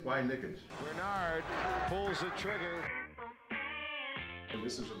Buy Knickers. Bernard pulls the trigger. And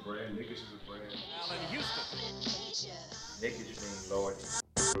this is a brand. Knickers is a brand. Allen Houston. Knickers mean loyalty.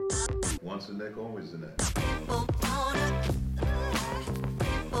 Once a neck, always a neck. James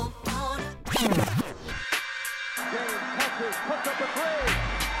touches, puts up a three.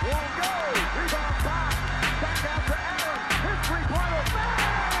 Won't go. Rebound back. Back out to Allen. His three-pointer. Bang!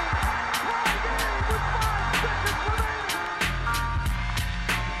 Tie game with 5 seconds remaining.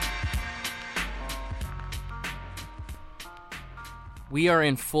 We are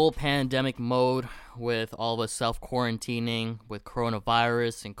in full pandemic mode with all of us self-quarantining with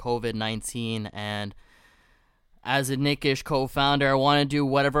coronavirus and COVID-19, and as a Knickish co-founder, I want to do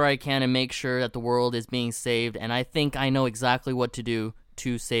whatever I can to make sure that the world is being saved, and I think I know exactly what to do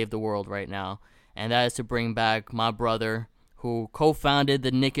to save the world right now, and that is to bring back my brother who co-founded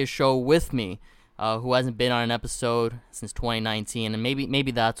the Knickish show with me, who hasn't been on an episode since 2019, and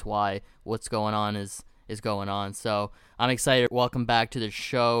maybe that's why what's going on is going on. So I'm excited. Welcome back to the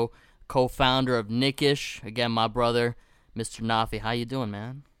show, co-founder of Knickish. Again, my brother, Mr. Nafi. How you doing,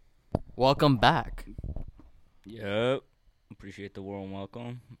 man? Welcome back. Yep. Appreciate the warm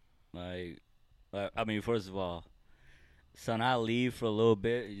welcome. I mean, first of all, son, I leave for a little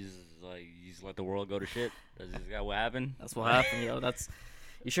bit. You just let the world go to shit. That's just what happened. That's what happened, yo.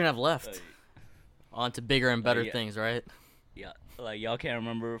 You shouldn't have left. On to bigger and better yeah. things, right? Yeah, y'all can't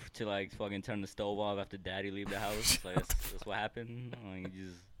remember to fucking turn the stove off after daddy leave the house. That's what happened.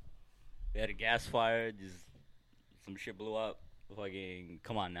 They had a gas fire. Just some shit blew up. Fucking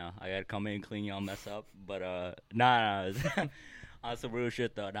come on now. I gotta come in and clean y'all mess up. But nah. On some real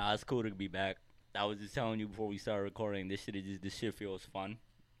shit though. Nah, it's cool to be back. I was just telling you before we started recording. This shit feels fun.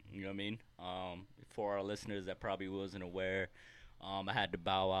 You know what I mean? For our listeners that probably wasn't aware, I had to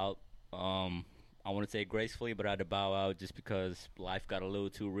bow out. I want to say gracefully, but I had to bow out just because life got a little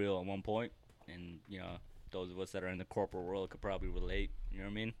too real at one point. And, those of us that are in the corporate world could probably relate. You know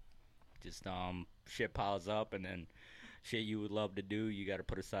what I mean? Just shit piles up, and then shit you would love to do, you got to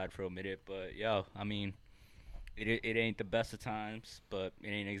put aside for a minute. But, I mean, it ain't the best of times, but it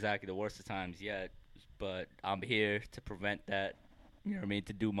ain't exactly the worst of times yet. But I'm here to prevent that. You know what I mean?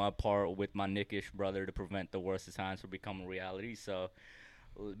 To do my part with my Knickish brother to prevent the worst of times from becoming reality. So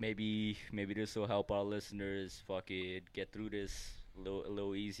maybe this will help our listeners fucking get through this a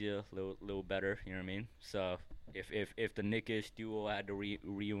little easier, a little better. You know what I mean? So if the Knickish duo had to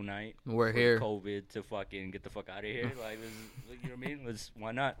reunite, we're here. COVID to fucking get the fuck out of here, you know what I mean?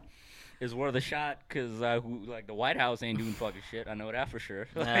 Why not? It's worth a shot because the White House ain't doing fucking shit. I know that for sure.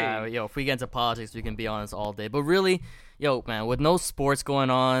 If we get into politics, we can be on this all day. But really, man, with no sports going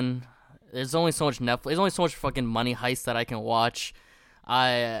on, there's only so much Netflix. There's only so much fucking money heist that I can watch.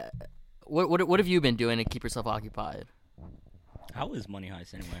 What have you been doing to keep yourself occupied? How is Money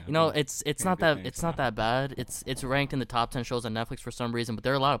Heist anyway? It's not that bad. It's ranked in the top 10 shows on Netflix for some reason, but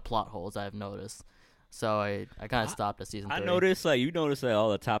there are a lot of plot holes I've noticed. So I kind of stopped at season 3. I noticed you notice all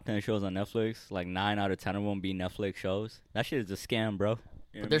the top 10 shows on Netflix, 9 out of 10 of them be Netflix shows. That shit is a scam, bro.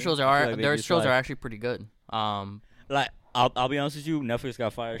 But their shows are actually pretty good. I'll be honest with you, Netflix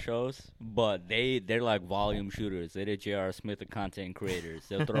got fire shows, but they're like volume shooters. They're the J.R. Smith of content creators.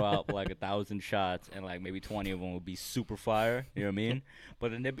 They'll throw out 1,000 shots, and maybe 20 of them will be super fire. You know what I mean?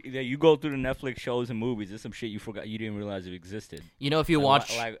 But then you go through the Netflix shows and movies, there's some shit you forgot, you didn't realize it existed. If you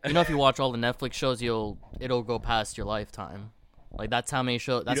watch, if you watch all the Netflix shows, it'll go past your lifetime. That's how many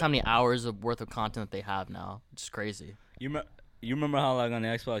shows. That's how many hours of worth of content that they have now. It's just crazy. You remember how on the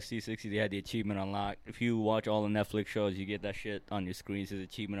Xbox 360 they had the achievement unlock? If you watch all the Netflix shows, you get that shit on your screen says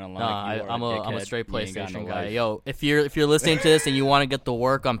achievement unlock. I'm a straight PlayStation guy. Yo, if you're listening to this and you want to get the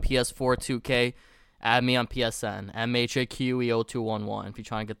work on PS4 2K, add me on PSN MHAQE0211 if you're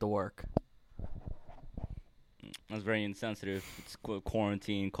trying to get the work. That's very insensitive. It's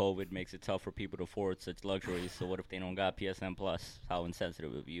quarantine, COVID makes it tough for people to afford such luxuries. So what if they don't got PSN Plus? How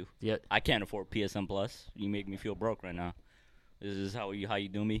insensitive of you? Yeah. I can't afford PSN Plus. You make me feel broke right now. This is how you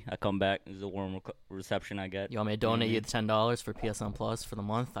do me. I come back. This is a warm reception I get. You want me to donate you the $10 for PSN Plus for the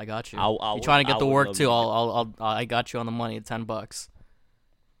month? I got you. You trying to get the work too? I got you on the money. $10.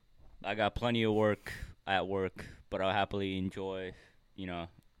 I got plenty of work at work, but I'll happily enjoy,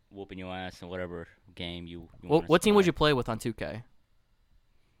 whooping your ass in whatever game you what team would you play with on 2K?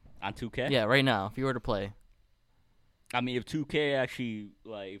 On 2K? Yeah, right now, if you were to play. I mean, if 2K actually,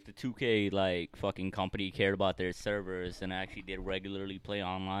 if the 2K, fucking company cared about their servers and actually did regularly play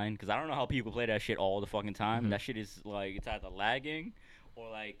online, because I don't know how people play that shit all the fucking time. Mm-hmm. That shit is, it's either lagging or,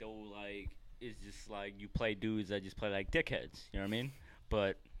 it's just, you play dudes that just play like dickheads. You know what I mean?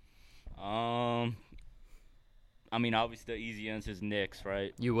 But, I mean, obviously the easy answer is Knicks,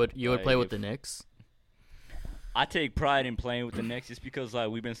 right? You would Like, play with the Knicks? I take pride in playing with the Knicks just because like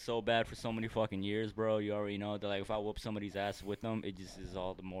we've been so bad for so many fucking years, bro. You already know that like if I whoop somebody's ass with them, it just is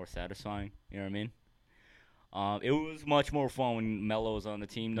all the more satisfying. You know what I mean? It was much more fun when Melo was on the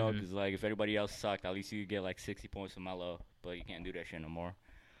team though, because like if everybody else sucked, at least you could get like 60 points from Melo, but you can't do that shit no more.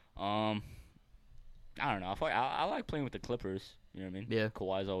 I don't know. I like playing with the Clippers. You know what I mean? Yeah.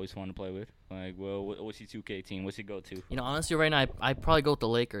 Kawhi's always fun to play with. Like, well, what's your 2K team? What's your go-to? You know, honestly, right now, I'd probably go with the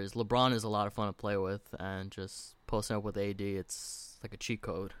Lakers. LeBron is a lot of fun to play with, and just posting up with AD, it's like a cheat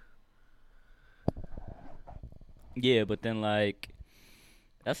code. Yeah, but then like,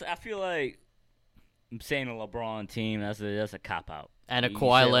 I feel like I'm saying a LeBron team. That's a cop out. And a You Kawhi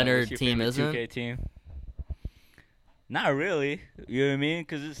say, like, Leonard what's your team favorite isn't? 2K team? Not really. You know what I mean?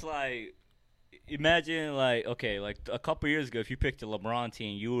 Because it's like, imagine like, okay, like a couple years ago, if you picked a LeBron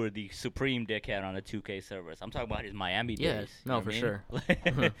team, you were the supreme dickhead on the 2K servers. I'm talking about his Miami days. Yeah, you no, know what for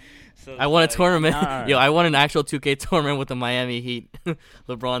I mean? sure. So I won a it's like, tournament. nah. Yo, I won an actual 2K tournament with the Miami Heat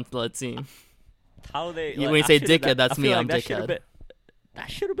LeBron-led team. How they? When Like, you I say should've- dickhead, that's I me, feel I'm that should've dickhead. been- That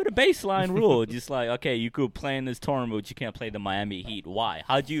should have been a baseline rule. Just like, okay, you could play in this tournament, but you can't play the Miami Heat. Why?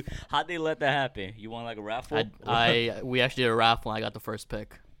 How'd they let that happen? You won like a raffle? We actually did a raffle, and I got the first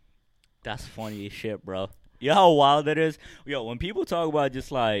pick. That's funny as shit, bro. You know how wild that is? Yo, when people talk about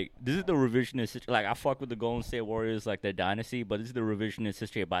just like, this is the revisionist history. Like, I fuck with the Golden State Warriors, like their dynasty, but this is the revisionist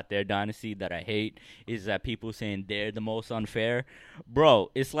history about their dynasty that I hate, is that people saying they're the most unfair. Bro,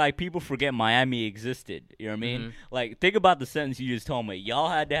 it's like people forget Miami existed. You know what I mean? Like, think about the sentence you just told me.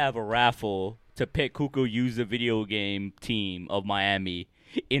 Y'all had to have a raffle to pick who could use the video game team of Miami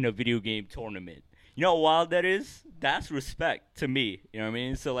in a video game tournament. You know how wild that is? That's respect to me. You know what I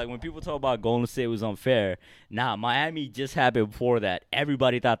mean? So, like, when people talk about Golden State was unfair, nah, Miami just happened before that.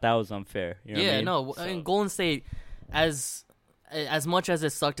 Everybody thought that was unfair. You know what I mean? No, I mean, Golden State, as much as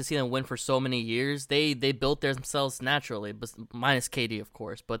it sucked to see them win for so many years, they built themselves naturally, but minus KD, of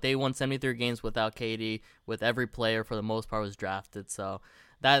course. But they won 73 games without KD, with every player, for the most part, was drafted. So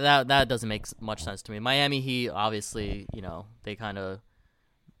that doesn't make much sense to me. Miami Heat, obviously, you know, they kind of...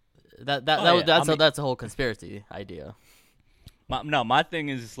 That's a whole conspiracy idea. My thing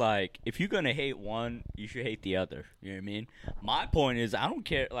is like, if you're gonna hate one, you should hate the other. You know what I mean? My point is, I don't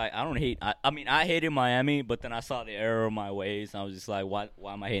care. Like, I don't hate. I mean, I hated Miami, but then I saw the error of my ways, and I was just like, why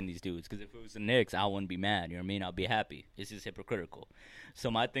am I hating these dudes? Because if it was the Knicks, I wouldn't be mad. You know what I mean? I'd be happy. It's just hypocritical. So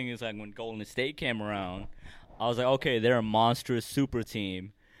my thing is like, when Golden State came around, I was like, okay, they're a monstrous super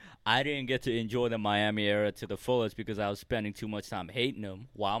team. I didn't get to enjoy the Miami era to the fullest because I was spending too much time hating them.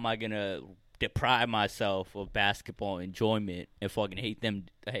 Why am I going to deprive myself of basketball enjoyment and fucking hate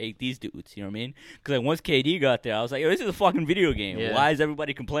these dudes? You know what I mean? Because like, once KD got there, I was like, yo, this is a fucking video game. Yeah. Why is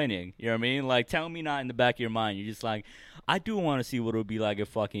everybody complaining? You know what I mean? Like, tell me not in the back of your mind. You're just like, I do want to see what it would be like if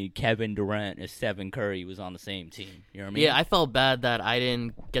fucking Kevin Durant and Stephen Curry was on the same team. You know what I mean? Yeah, I felt bad that I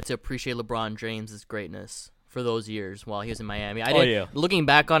didn't get to appreciate LeBron James' greatness for those years while he was in Miami. Looking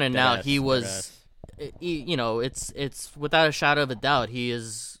back on it now, he was, you know, it's without a shadow of a doubt, he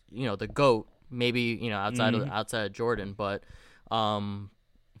is, you know, the GOAT. Maybe, you know, outside of Jordan, but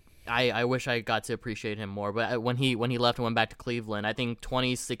I wish I got to appreciate him more. But when he left and went back to Cleveland, I think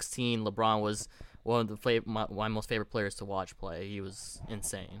 2016 LeBron was one of my most favorite players to watch play. He was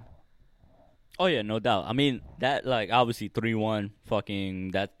insane. Oh yeah, no doubt. I mean, that, like, obviously 3-1,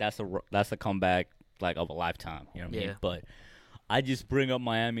 fucking that's a comeback, like, of a lifetime. You know what I mean? But I just bring up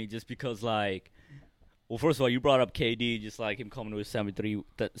Miami just because, like, well, first of all, you brought up KD, just like him coming to a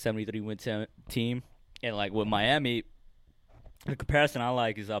 73 win team, and like with Miami, the comparison I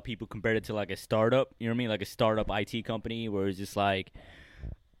like is how people compare it to like a startup. You know what I mean? Like a startup IT company, where it's just like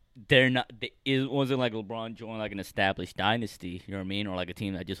it wasn't like LeBron joined like an established dynasty. You know what I mean? Or like a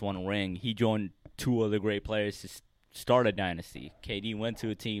team that just won a ring. He joined two other great players to start a dynasty. KD went to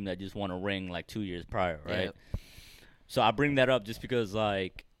a team that just won a ring like 2 years prior, right? Yep. So I bring that up just because,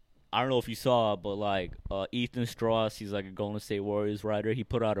 like, I don't know if you saw, but like Ethan Strauss, he's like a Golden State Warriors writer. He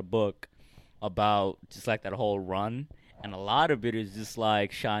put out a book about just like that whole run, and a lot of it is just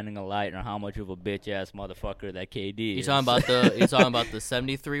like shining a light on how much of a bitch ass motherfucker that KD is. You talking about the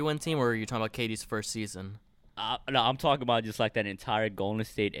 73 win team, or are you talking about KD's first season? No, I'm talking about just like that entire Golden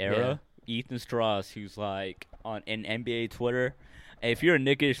State era. Yeah. Ethan Strauss, who's like on NBA Twitter. If you're a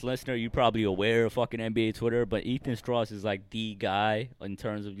Knickish listener, you're probably aware of fucking NBA Twitter, but Ethan Strauss is like the guy in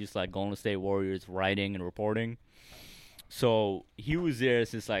terms of just like Golden State Warriors writing and reporting. So he was there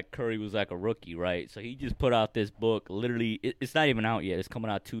since like Curry was like a rookie, right? So he just put out this book. Literally, it's not even out yet. It's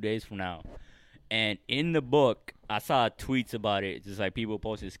coming out 2 days from now. And in the book, I saw tweets about it, just like people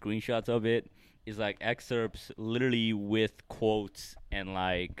posting screenshots of it. is like excerpts literally with quotes and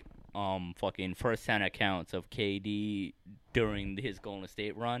like fucking first-hand accounts of KD during his Golden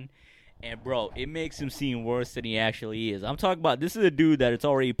State run. And bro, it makes him seem worse than he actually is. I'm talking about, this is a dude that it's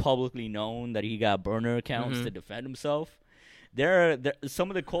already publicly known that he got burner accounts to defend himself. There some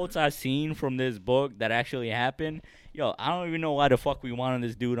of the quotes I've seen from this book that actually happened. Yo, I don't even know why the fuck we wanted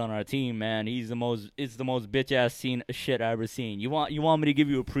this dude on our team, man. It's the most bitch ass shit I ever seen. You want me to give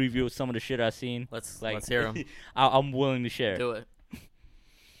you a preview of some of the shit I've seen? Let's hear him. I'm willing to share. Do it.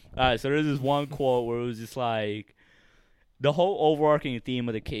 All right, so there's this one quote where it was just like, the whole overarching theme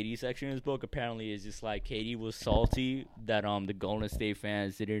of the KD section in this book apparently is just like KD was salty that the Golden State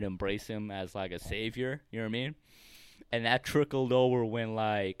fans didn't embrace him as like a savior. You know what I mean? And that trickled over when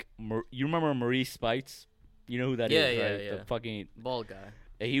like you remember Maurice Spites? You know who that is, right? Yeah. The fucking bald guy.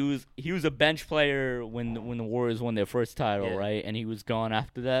 He was a bench player when the Warriors won their first title, right? And he was gone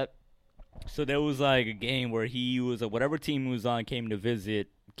after that. So there was like a game where he was whatever team he was on came to visit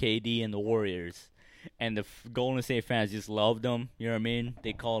KD and the Warriors. And the Golden State fans just loved him. You know what I mean?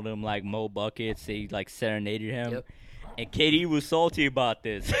 They called him like Mo Buckets. They like serenaded him. Yep. And KD was salty about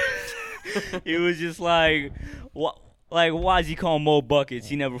this. He was just like, "What? Like, why is he calling Mo Buckets?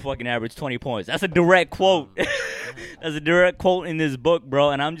 He never fucking averaged 20 points." That's a direct quote. That's a direct quote in this book, bro.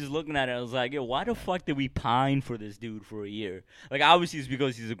 And I'm just looking at it. I was like, yo, why the fuck did we pine for this dude for a year? Like, obviously it's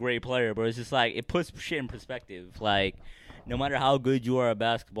because he's a great player, but it's just like, it puts shit in perspective. Like, no matter how good you are at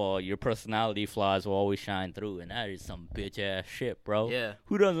basketball, your personality flaws will always shine through, and that is some bitch-ass shit, bro. Yeah.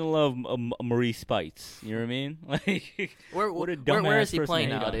 Who doesn't love Maurice Spites? You know what I mean? Like, what a dumbass where is he person playing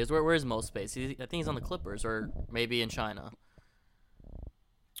to hate on. nowadays? Where is Mo Space? I think he's on the Clippers, or maybe in China.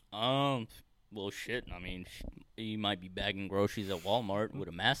 Well, shit. I mean, he might be bagging groceries at Walmart with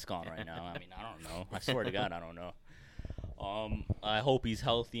a mask on right now. I mean, I don't know. I swear to God, I don't know. I hope he's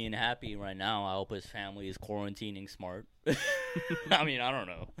healthy and happy right now. I hope his family is quarantining smart. I mean, I don't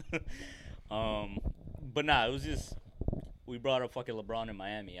know. But nah, it was just, we brought up fucking LeBron in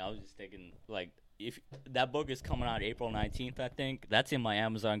Miami. I was just thinking, like, if that book is coming out April 19th, I think. That's in my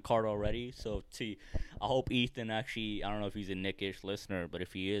Amazon cart already. So, I hope Ethan actually, I don't know if he's a Nickish listener, but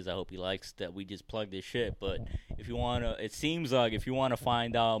if he is, I hope he likes that we just plug this shit. But if you want to, it seems like if you want to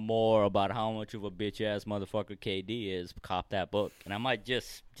find out more about how much of a bitch-ass motherfucker KD is, cop that book. And I might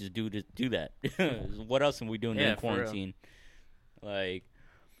just do that. What else are we doing in quarantine? Like,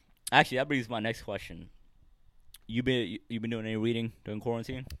 actually, that brings my next question. You been doing any reading during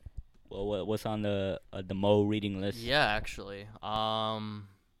quarantine? Well, what's on the Mo reading list? Yeah, actually.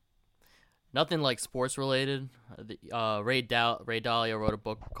 Nothing like sports related. Ray Dalio wrote a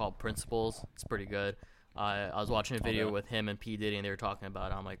book called Principles. It's pretty good. I was watching a video with him and P. Diddy, and they were talking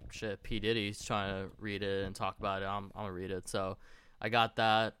about it. I'm like, shit, P. Diddy's trying to read it and talk about it. I'm gonna read it. So I got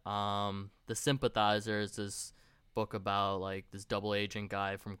that. The Sympathizer is this book about like this double agent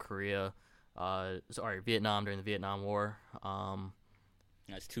guy from Korea, Vietnam during the Vietnam War.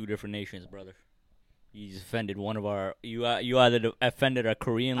 That's two different nations, brother. You just offended one of our. You either offended our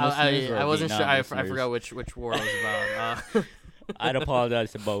Korean listeners or I wasn't sure. I forgot which war it was about. I'd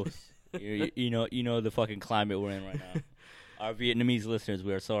apologize to both. You know the fucking climate we're in right now. Our Vietnamese listeners,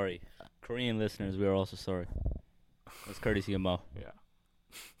 we are sorry. Korean listeners, we are also sorry. That's courtesy of Mo. Yeah.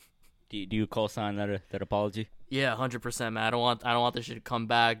 Do you co-sign that apology? Yeah, 100%, man. I don't want this shit to come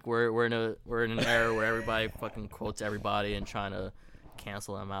back. We're in an era where everybody fucking quotes everybody and trying to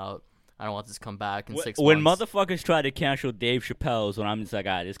cancel them out. I don't want this to come back in 6 months. When motherfuckers try to cancel Dave Chappelle's, when I'm just like,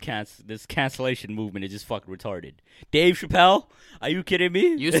 this cancellation movement is just fucking retarded. Dave Chappelle? Are you kidding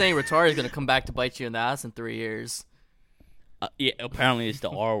me? You saying retarded is going to come back to bite you in the ass in 3 years. Yeah, apparently it's the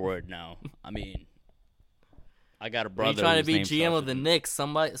R word now. I mean, I got a brother. You're trying to be GM of the Knicks.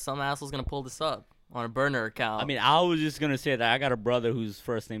 Some asshole's going to pull this up on a burner account. I mean, I was just going to say that I got a brother whose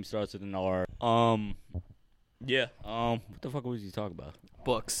first name starts with an R. Yeah. What the fuck was he talking about?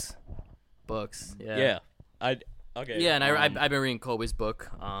 Books. Yeah. Okay. Yeah, and I've been reading Kobe's book.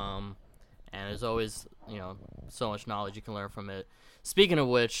 And there's always, so much knowledge you can learn from it. Speaking of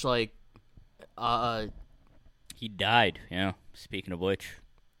which, like, he died. Yeah. Speaking of which.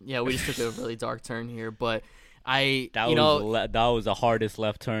 Yeah, we just took a really dark turn here, but that was the hardest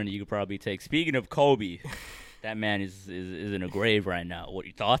left turn you could probably take. Speaking of Kobe, that man is in a grave right now. What,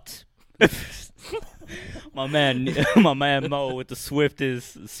 your thoughts? my man Mo with the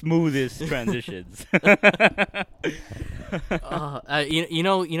swiftest, smoothest transitions.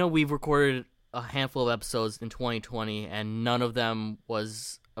 We've recorded a handful of episodes in 2020, and none of them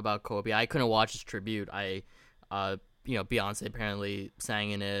was about Kobe. I couldn't watch his tribute. Beyonce apparently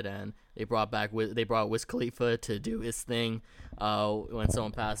sang in it, and they brought Wiz Khalifa to do his thing when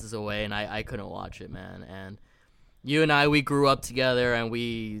someone passes away, and I couldn't watch it, man. And you and I, we grew up together, and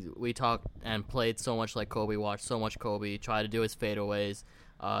we talked and played so much like Kobe, watched so much Kobe, tried to do his fadeaways,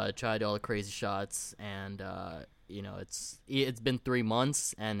 tried to do all the crazy shots, and it's been 3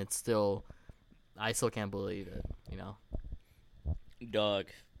 months, and I still can't believe it, Dog,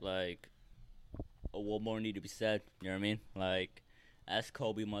 like, what more need to be said? You know what I mean? Like, ask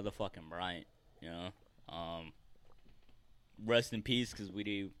Kobe motherfucking Bryant. Rest in peace, because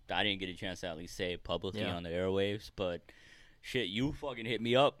I didn't get a chance to at least say it publicly on the airwaves. But shit, you fucking hit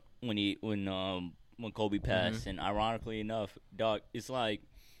me up when Kobe passed, and ironically enough, dog, it's like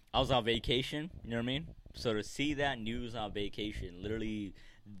I was on vacation. You know what I mean? So to see that news on vacation, literally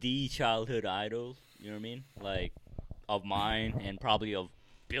the childhood idol. You know what I mean? Like, of mine and probably of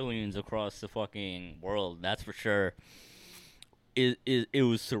billions across the fucking world, that's for sure. It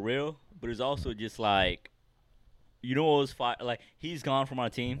was surreal, but it's also just like, what was like, he's gone from our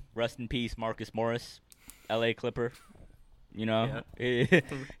team. Rest in peace, Marcus Morris, L.A. Clipper.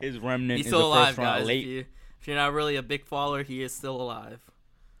 His remnant he's is still the alive, first round guys. late. If you're not really a big follower, he is still alive.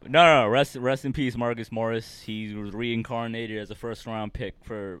 No. Rest in peace, Marcus Morris. He was reincarnated as a first round pick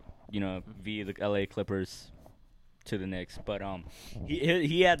for via the L.A. Clippers to the Knicks. But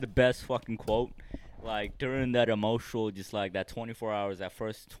he had the best fucking quote, like, during that emotional, just like that 24 hours, that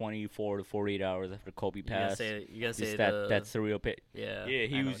first 24 to 48 hours after Kobe passed. You gotta say that surreal pit. Yeah.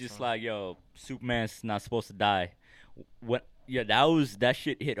 He was just like, yo, Superman's not supposed to die. That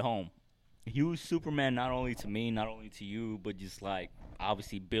shit hit home. He was Superman not only to me, not only to you, but just like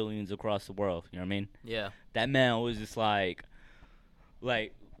obviously billions across the world. You know what I mean? Yeah. That man was just like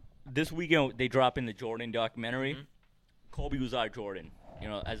this weekend they drop in the Jordan documentary. Mm-hmm. Kobe was our Jordan.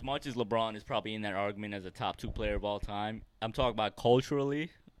 As much as LeBron is probably in that argument as a top 2 player of all time, I'm talking about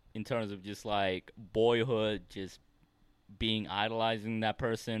culturally, in terms of just like boyhood, just being idolizing that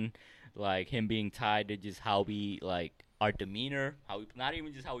person, like him being tied to just how we like our demeanor, not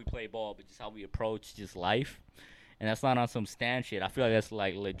even just how we play ball, but just how we approach just life. And that's not on some stand shit. I feel like that's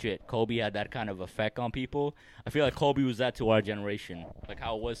like legit. Kobe had that kind of effect on people. I feel like Kobe was that to our generation, like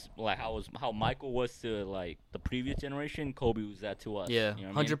how Michael was to like the previous generation. Kobe was that to us. Yeah,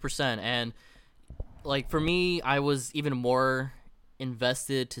 100%. And like for me, I was even more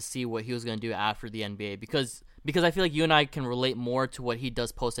invested to see what he was going to do after the NBA because I feel like you and I can relate more to what he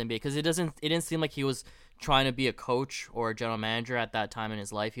does post NBA, because it didn't seem like he was trying to be a coach or a general manager at that time in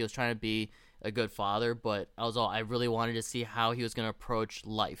his life. He was trying to be a good father, but I really wanted to see how he was going to approach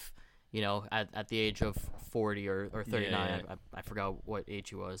life, at the age of 40 or 39. Yeah. I forgot what age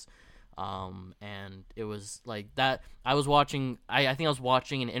he was. And it was like that. I think I was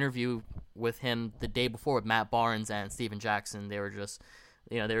watching an interview with him the day before with Matt Barnes and Steven Jackson. They were just,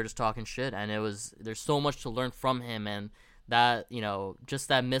 they were just talking shit, and there's so much to learn from him, and that, just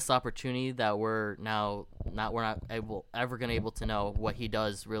that missed opportunity that we're not ever going to able to know what he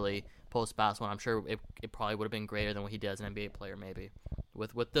does really post basketball. I'm sure it probably would have been greater than what he did as an NBA player, maybe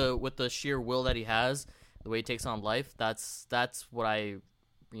with the sheer will that he has, the way he takes on life. That's what I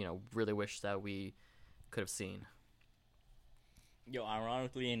really wish that we could have seen. Yo,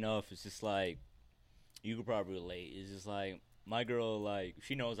 ironically enough, it's just like, you could probably relate. It's just like, my girl, like,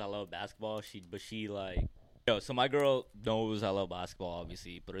 she knows I love basketball. So my girl knows I love basketball,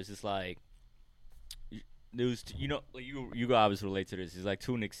 obviously, but it's just like, like you guys relate to this. It's like,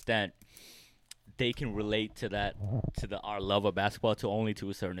 to an extent, they can relate to our love of basketball only to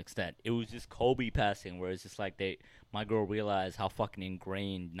a certain extent. It was just Kobe passing, where it's just like my girl realized how fucking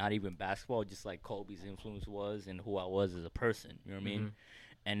ingrained, not even basketball, just like Kobe's influence was and who I was as a person. You know what I mean?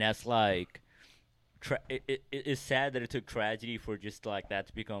 And that's like, it's sad that it took tragedy for just like that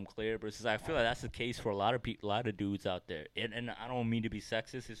to become clear, but I feel like that's the case for a lot of people, a lot of dudes out there. And I don't mean to be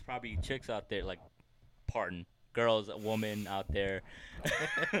sexist. There's probably chicks out there, like, girls, women out there.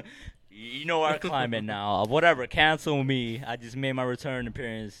 You know our climate now. Whatever, cancel me. I just made my return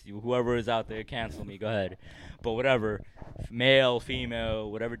appearance. Whoever is out there, cancel me. Go ahead. But whatever, male,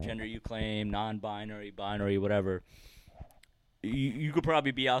 female, whatever gender you claim, non-binary, binary, whatever. You could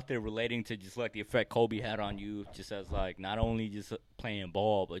probably be out there relating to just like the effect Kobe had on you, just as like not only just playing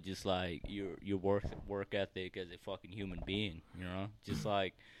ball, but just like your work ethic as a fucking human being. Just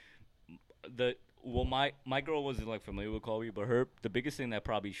like my girl wasn't like familiar with Kobe, but the biggest thing that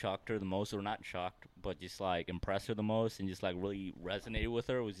probably shocked her the most, or not shocked, but just like impressed her the most and just like really resonated with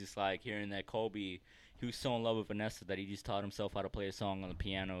her, was just like hearing that Kobe, he was so in love with Vanessa that he just taught himself how to play a song on the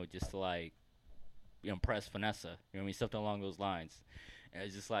piano just to like impress Vanessa. You know what I mean? Something along those lines. And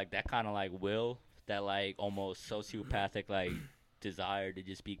it's just like that kind of like will that like almost sociopathic like desire to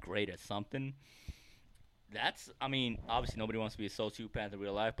just be great at something. That's, I mean, obviously nobody wants to be a sociopath in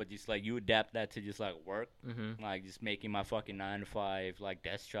real life, but just like you adapt that to just like work, like just making my fucking 9 to 5 like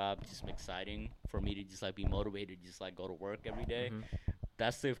desk job just exciting for me to just like be motivated, to just like go to work every day.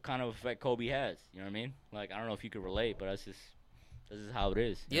 That's the kind of effect Kobe has. You know what I mean? Like I don't know if you could relate, but this is how it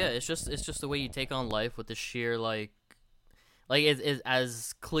is. Yeah, it's just the way you take on life with the sheer like it's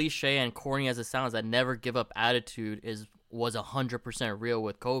as cliche and corny as it sounds. That never give up attitude was 100% real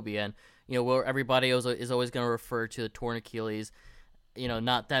with Kobe, and you know where everybody is always going to refer to the torn Achilles. You know,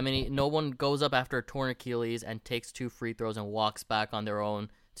 not that many. No one goes up after a torn Achilles and takes 2 free throws and walks back on their own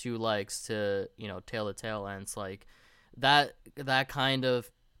 2 legs to tail to tail, and it's like that kind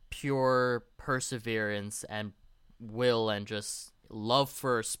of pure perseverance and will and just love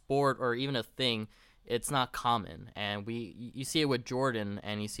for a sport or even a thing. It's not common, and you see it with Jordan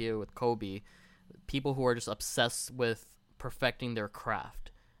and you see it with Kobe, people who are just obsessed with perfecting their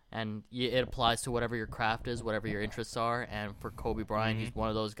craft, and it applies to whatever your craft is, whatever your interests are. And for Kobe Bryant, he's one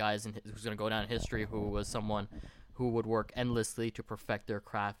of those guys who's going to go down in history who was someone who would work endlessly to perfect their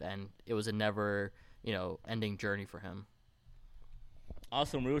craft, and it was a never ending journey for him.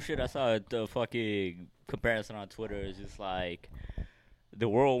 Awesome, real shit. I saw the fucking comparison on Twitter. It's just like the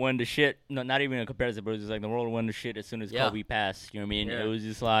world went to shit. No, not even a comparison, but it was just like the world went to shit as soon as Kobe passed. You know what I mean? Yeah. It was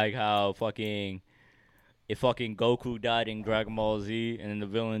just like how if fucking Goku died in Dragon Ball Z and then the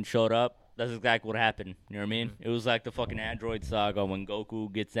villain showed up, that's exactly what happened. You know what I mean? It was like the fucking Android saga when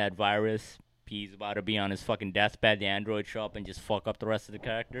Goku gets that virus. He's about to be on his fucking deathbed. The androids show up and just fuck up the rest of the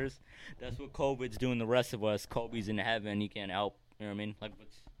characters. That's what COVID's doing the rest of us. Kobe's in heaven. He can't help. You know what I mean? Like,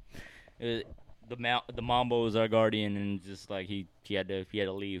 the Mambo is our guardian, and just like he had to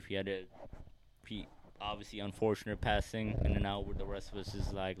leave. He obviously unfortunate passing, and then now the rest of us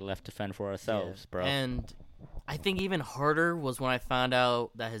is like left to fend for ourselves, bro. And I think even harder was when I found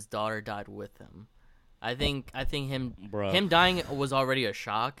out that his daughter died with him. I think him dying was already a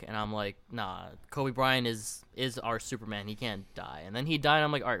shock, and I'm like, nah, Kobe Bryant is our Superman. He can't die. And then he died, and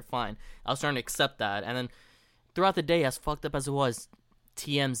I'm like, all right, fine. I was starting to accept that, and then throughout the day, as fucked up as it was,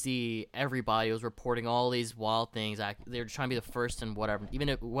 TMZ, everybody was reporting all these wild things. They were trying to be the first and whatever,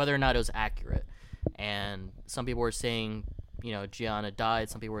 whether or not it was accurate. And some people were saying, Gianna died.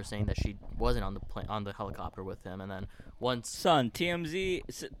 Some people were saying that she wasn't on the helicopter with him. And then once TMZ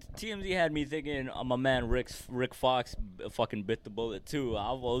had me thinking, my man Rick Fox fucking bit the bullet too.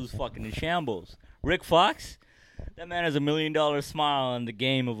 I was fucking in shambles. Rick Fox, that man has $1 million smile in the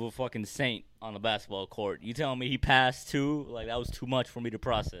game of a fucking saint on the basketball court. You telling me he passed too? Like, that was too much for me to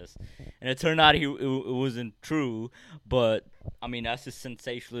process. And it turned out it wasn't true, but I mean, that's just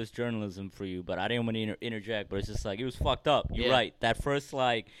sensationalist journalism for you. But I didn't want to interject, but it's just like, it was fucked up. You're right. That first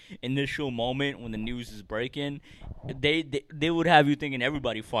like initial moment when the news is breaking, they would have you thinking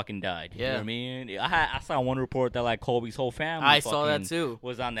everybody fucking died. You know what I mean? I saw one report that like Kobe's whole family saw that too.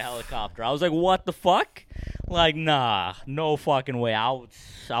 Was on the helicopter. I was like, what the fuck? Like, nah, no fucking way. I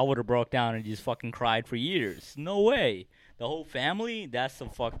would have broke down and just fucking cried for years. No way. The whole family, that's some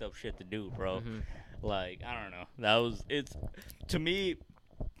fucked up shit to do, bro. Like, I don't know. It's to me,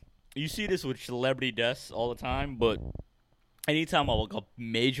 you see this with celebrity deaths all the time, but anytime a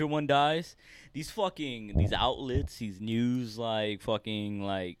major one dies, these outlets, these news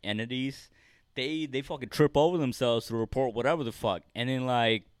fucking entities, they fucking trip over themselves to report whatever the fuck. And then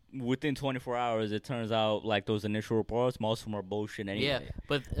like within 24 hours, it turns out like those initial reports, most of them are bullshit anyway. Yeah,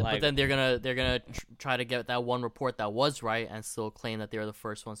 but then they're gonna try to get that one report that was right and still claim that they're the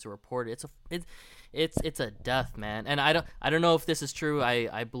first ones to report it. It's a death, man. And I don't know if this is true.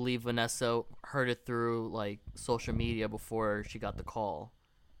 I believe Vanessa heard it through like social media before she got the call.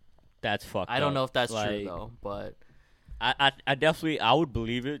 That's fucked up. I don't know if that's true though, but I definitely would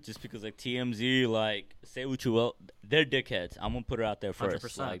believe it just because like TMZ, like, say what you will, they're dickheads. I'm gonna put it out there first.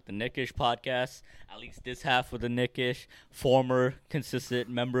 100%. Like the Nickish podcast, at least this half of the Nickish, former consistent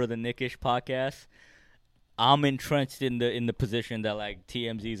member of the Nickish podcast, I'm entrenched in the position that like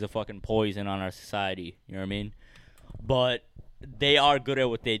TMZ is a fucking poison on our society. You know what I mean? But they are good at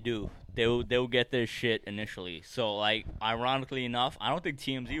what they do. They'll get their shit initially. So like, ironically enough, I don't think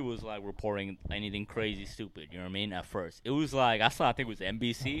TMZ was like reporting anything crazy stupid. You know what I mean? At first, it was like I think it was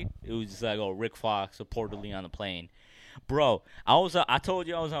NBC. It was just like, oh, Rick Fox reportedly on the plane. Bro, I told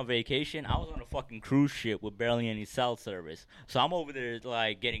you I was on vacation. I was on a fucking cruise ship with barely any cell service. So I'm over there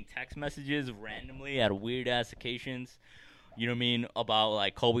like getting text messages randomly at weird ass occasions. You know what I mean? About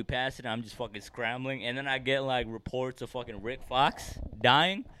like Kobe passing. I'm just fucking scrambling, and then I get like reports of fucking Rick Fox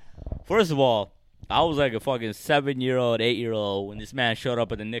dying. First of all, I was like a fucking 7-year-old, 8-year-old when this man showed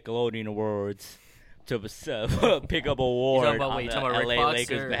up at the Nickelodeon Awards. to pick up a award on You the talking about Rick LA Fox?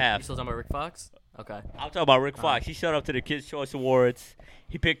 Lakers You behalf. still talking about Rick Fox? Okay. I'm talking about Rick Fox. He showed up to the Kids' Choice Awards.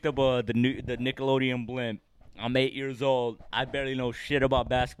 He picked up the Nickelodeon blimp. I'm 8 years old. I barely know shit about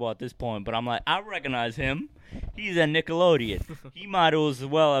basketball at this point, but I'm like, I recognize him. He's at Nickelodeon. He might as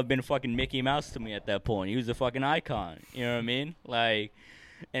well have been fucking Mickey Mouse to me at that point. He was a fucking icon. You know what I mean? Like,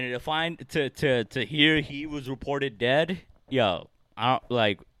 and to hear he was reported dead, yo, I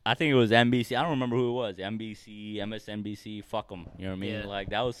think it was NBC. I don't remember who it was. NBC, MSNBC, fuck them. You know what I mean? Yeah. Like,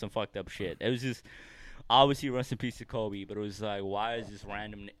 that was some fucked up shit. It was just, obviously, rest in peace to Kobe, but it was like, why is this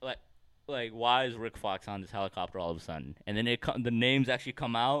random, like why is Rick Fox on this helicopter all of a sudden? And then the names actually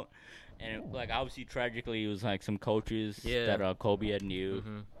come out, and like obviously tragically it was like some coaches that Kobe had knew,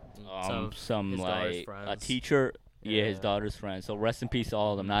 some like a teacher, his daughter's friend. So rest in peace to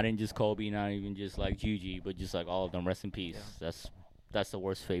all of them. Not in just Kobe, not even just like Gigi, but just like all of them. Rest in peace. Yeah. That's the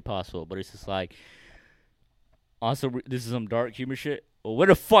worst fate possible. But it's just like, also this is some dark humor shit. Well, where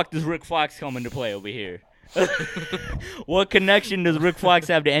the fuck does Rick Fox come into play over here? What connection does Rick Fox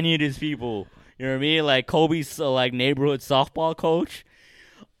have to any of these people? You know what I mean? Like Kobe's like neighborhood softball coach.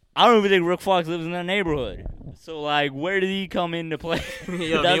 I don't even think Rick Fox lives in that neighborhood. So like, where did he come into play?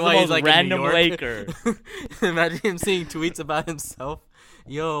 Yo, that's the most like random Laker. Imagine him seeing tweets about himself.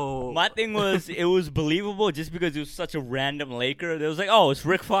 Yo, my thing was, it was believable just because it was such a random Laker. They was like, oh, it's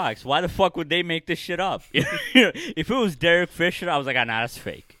Rick Fox. Why the fuck would they make this shit up? If it was Derek Fisher, I was like, nah, that's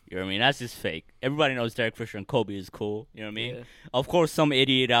fake. You know what I mean? That's just fake. Everybody knows Derek Fisher and Kobe is cool. You know what I mean? Yeah. Of course, some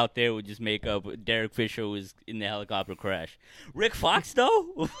idiot out there would just make up Derek Fisher was in the helicopter crash. Rick Fox,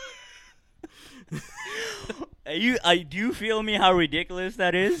 though? Do you feel me how ridiculous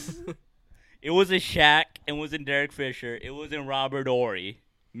that is? It wasn't Shaq. It wasn't Derek Fisher. It wasn't Robert Horry,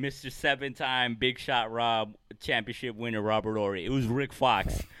 Mr. 7-time Big Shot Rob championship winner Robert Horry. It was Rick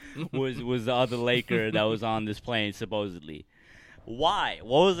Fox was the other Laker that was on this plane, supposedly. Why?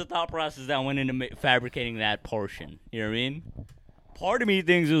 What was the thought process that went into fabricating that portion? You know what I mean? Part of me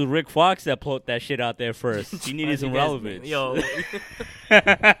thinks it was Rick Fox that put that shit out there first. He needed some relevance. Yo. Trying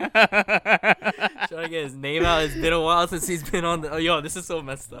to get his name out. It's been a while since he's been on the... yo, this is so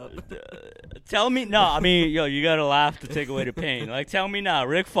messed up. Tell me... No, I mean, yo, you gotta laugh to take away the pain. Like, tell me now.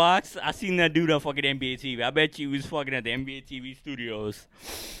 Rick Fox, I seen that dude on fucking NBA TV. I bet you he was fucking at the NBA TV studios.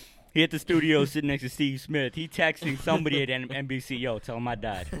 He at the studio sitting next to Steve Smith. He texting somebody at NBC, yo, tell him I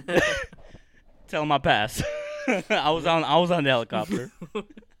died. Tell him I passed. I was on the helicopter.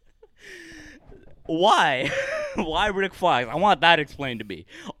 Why? Why Rick Fox? I want that explained to me.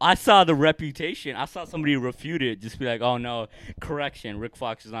 I saw the reputation. I saw somebody refute it. Just be like, oh no, correction, Rick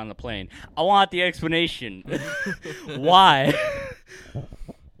Fox is on the plane. I want the explanation. Why?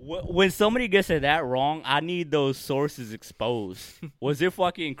 When somebody gets it that wrong, I need those sources exposed. Was it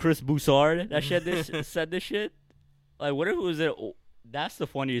fucking Chris Broussard that said this shit? Like, what if it was that's the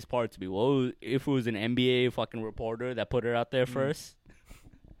funniest part to me. What if it was an NBA fucking reporter that put it out there first?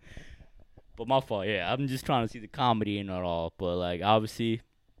 But my fault, yeah. I'm just trying to see the comedy in it all. But, like, obviously,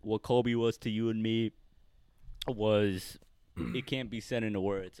 what Kobe was to you and me was, it can't be said into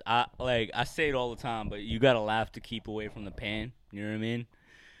words. I say it all the time, but you got to laugh to keep away from the pain. You know what I mean?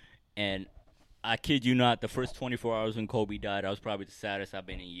 And I kid you not, the first 24 hours when Kobe died, I was probably the saddest I've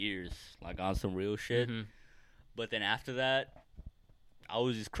been in years, like on some real shit. Mm-hmm. But then after that, I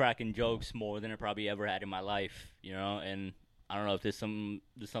was just cracking jokes more than I probably ever had in my life, you know? And I don't know if there's something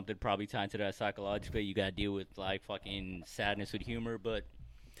probably tied to that psychologically. You got to deal with, like, fucking sadness with humor, but...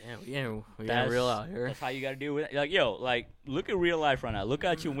 Damn, we got real out here. That's how you got to deal with it. Like, yo, like, look at real life right now. Look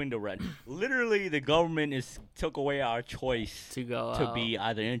out your window right now. Literally, the government took away our choice to be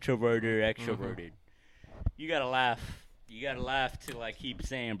either introverted or extroverted. Mm-hmm. You got to laugh. You got to laugh to, like, keep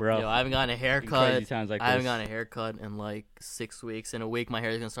saying, bro. Yo, I haven't gotten a haircut. Crazy times like I haven't gotten a haircut in, like, 6 weeks. In a week, my hair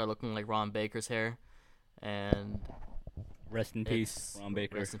is going to start looking like Ron Baker's hair. And... Rest in peace, Ron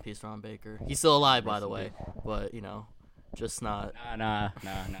Baker. Rest in peace, Ron Baker. He's still alive, by the way. But, you know... Just not. Nah.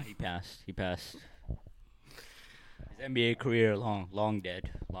 He passed. His NBA career long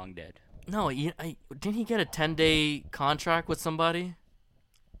dead. No, didn't he get a 10-day contract with somebody?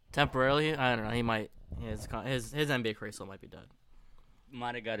 Temporarily, I don't know. He might. His NBA career still might be dead.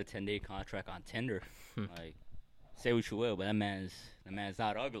 Might have got a 10-day contract on Tinder. Like, say what you will, but that man's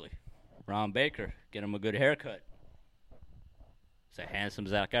not ugly. Ron Baker, get him a good haircut. It's a handsome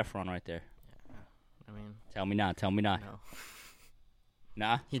Zac Efron right there. I mean, tell me not. No.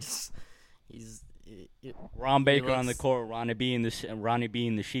 Nah. He's Ron Baker on the court. Ronnie B in the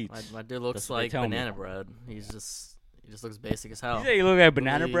sheets. My dude looks like banana bread. He just looks basic as hell. You say you look like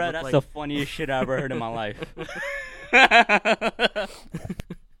banana bread? That's the funniest shit I ever heard in my life.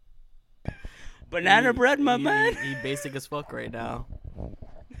 Banana bread, my man. He basic as fuck right now.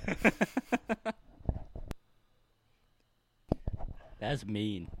 That's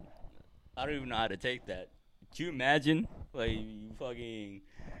mean. I don't even know how to take that. Can you imagine? Like,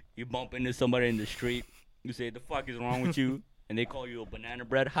 you bump into somebody in the street, you say, the fuck is wrong with you? And they call you a banana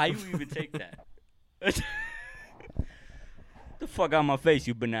bread. How you even take that? The fuck out my face,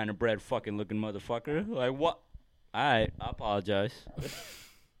 you banana bread fucking looking motherfucker. Like, what? Alright, I apologize.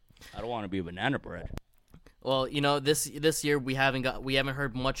 I don't want to be a banana bread. Well, you know, this year we haven't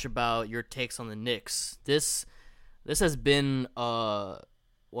heard much about your takes on the Knicks. This has been one of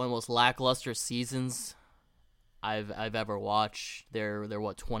the most lackluster seasons I've ever watched. They're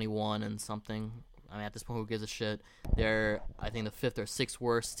what, 21 and something. I mean, at this point, who gives a shit? They're, I think, the 5th or 6th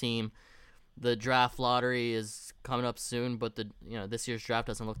worst team. The draft lottery is coming up soon, but this year's draft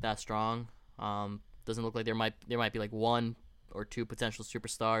doesn't look that strong. Doesn't look like there might be like 1 or 2 potential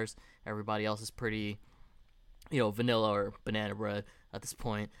superstars. Everybody else is pretty, vanilla or banana bread at this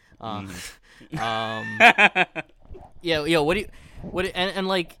point. Yeah.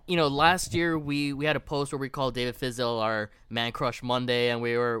 Last year we had a post where we called David Fizdale our man crush Monday, and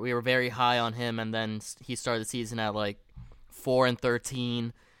we were very high on him, and then he started the season at like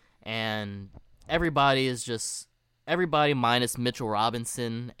 4-13, and everybody minus Mitchell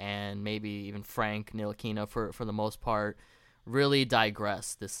Robinson and maybe even Frank Ntilikina for the most part really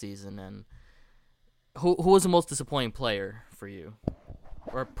digressed this season. And who was the most disappointing player for you,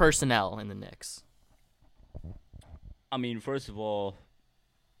 or personnel in the Knicks? I mean, first of all,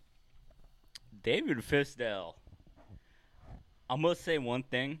 David Fizdale. I must say one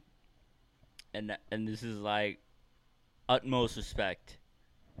thing, and this is like utmost respect.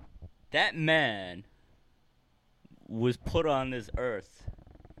 That man was put on this earth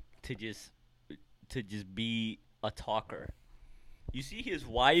to just be a talker. You see his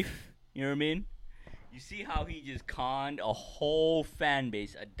wife, you know what I mean? You see how he just conned a whole fan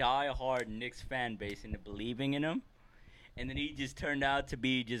base, a die-hard Knicks fan base, into believing in him. And then he just turned out to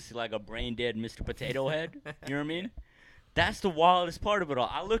be just like a brain-dead Mr. Potato Head. You know what I mean? That's the wildest part of it all.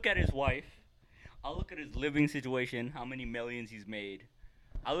 I look at his wife. I look at his living situation, how many millions he's made.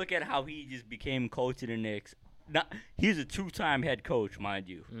 I look at how he just became coach of the Knicks. Now, he's a 2-time head coach, mind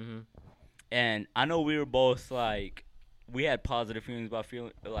you. Mm-hmm. And I know we were both like, we had positive feelings about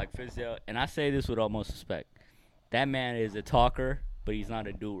Fizdale. And I say this with utmost respect. That man is a talker, but he's not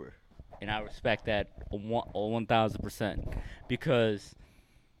a doer. And I respect that 1,000%, because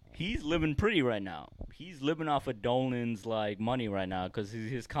he's living pretty right now. He's living off of Dolan's money right now, because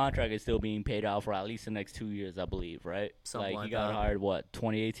his contract is still being paid out for at least the next 2 years, I believe, right? Something like he got that. hired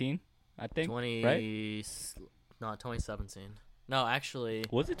 2018, I think. Right? No, 2017. No, actually,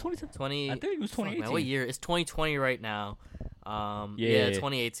 Was it 2017? I think it was 2018. Man, what year? It's 2020 right now. Yeah,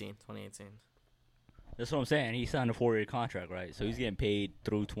 2018. 2018. That's what I'm saying. He signed a 4-year contract, right? So he's getting paid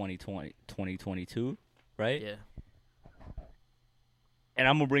through 2022, right? Yeah. And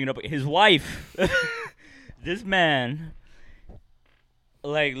I'm going to bring it up. His wife, this man,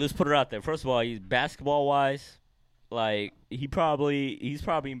 let's put it out there. First of all, he's basketball-wise, he's probably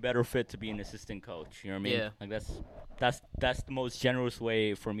a better fit to be an assistant coach. You know what I mean? Yeah. That's the most generous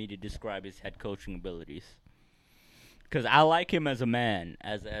way for me to describe his head coaching abilities. Because I like him as a man,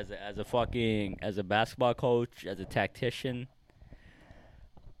 as a basketball coach, as a tactician.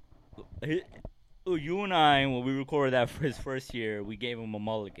 You and I, when we recorded that for his first year, we gave him a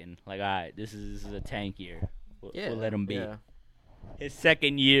mulligan. Like, all right, this is a tank year. We'll let him be. Yeah. His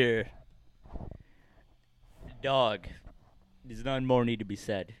second year, dog, there's nothing more need to be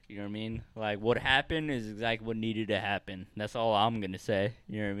said. You know what I mean? What happened is exactly what needed to happen. That's all I'm going to say.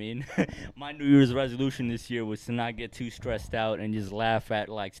 You know what I mean? My New Year's resolution this year was to not get too stressed out and just laugh at,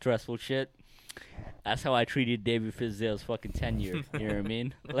 stressful shit. That's how I treated David Fizdale's fucking tenure. You know what I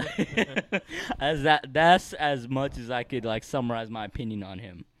mean? That's as much as I could, summarize my opinion on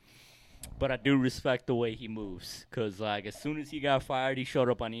him. But I do respect the way he moves. Because, as soon as he got fired, he showed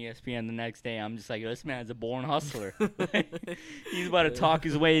up on ESPN the next day. I'm just like, yo, this man's a born hustler. He's about to talk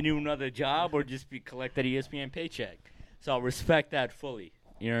his way into another job or just collect that ESPN paycheck. So I respect that fully.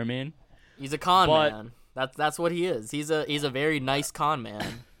 You know what I mean? He's a con man. That's what he is. He's a very nice con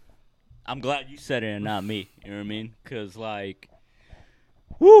man. I'm glad you said it and not me. You know what I mean? Because,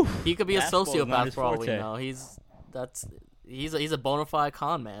 whew. He could be a sociopath for all we forte. know. He's a bona fide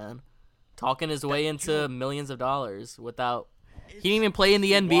con man. Talking his way into millions of dollars without. He didn't even play in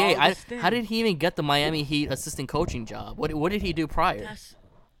the NBA. How did he even get the Miami Heat assistant coaching job? What did he do prior?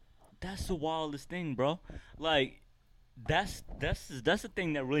 That's the wildest thing, bro. that's the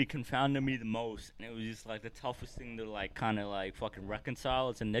thing that really confounded me the most, and it was just like the toughest thing to like kind of like fucking reconcile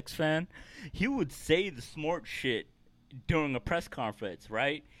as a Knicks fan. He would say the smart shit during a press conference,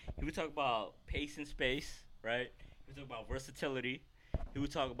 right? He would talk about pace and space, right? He would talk about versatility. He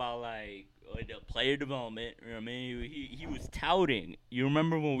would talk about like the player development. You know what I mean? He was touting. You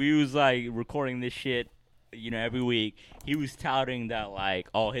remember when we was like recording this shit, every week, he was touting that like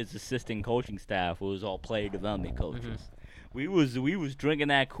all his assistant coaching staff was all player development coaches. We was drinking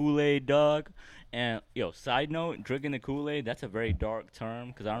that Kool-Aid, dog. And side note, drinking the Kool-Aid, that's a very dark term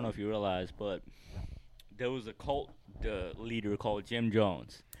because I don't know if you realize, but there was a cult leader called Jim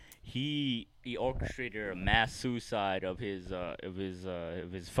Jones. He orchestrated a mass suicide of his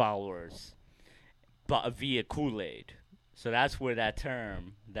followers, but via Kool-Aid. So that's where that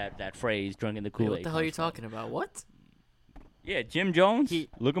term, that phrase, drinking the Kool-Aid. What the hell are you talking about? What? Yeah, Jim Jones.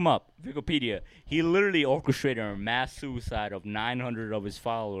 Look him up. Wikipedia. He literally orchestrated a mass suicide of 900 of his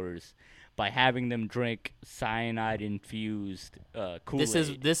followers by having them drink cyanide-infused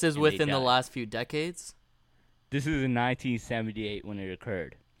Kool-Aid. This is within the last few decades? This is in 1978 when it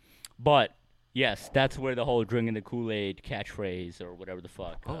occurred. But, yes, that's where the whole drinking the Kool-Aid catchphrase or whatever the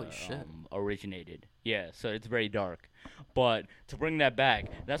fuck originated. Yeah, so it's very dark. But to bring that back,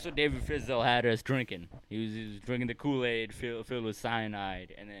 that's what David Fizdale had us drinking. He was drinking the Kool-Aid filled with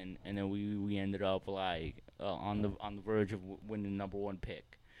cyanide, and then we ended up like on the verge of winning the #1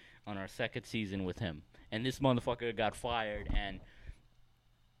 pick on our second season with him. And this motherfucker got fired, and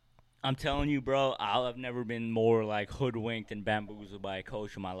I'm telling you, bro, I've never been more like hoodwinked and bamboozled by a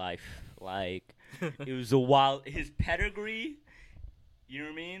coach in my life. Like, it was his pedigree, you know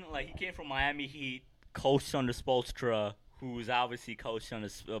what I mean? Like, he came from Miami Heat, coached under Spoelstra, who was obviously coached under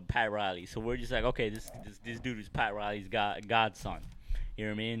Pat Riley. So we're just like, okay, this dude is Pat Riley's godson. You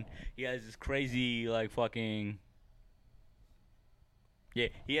know what I mean? He has this crazy, like, fucking... Yeah,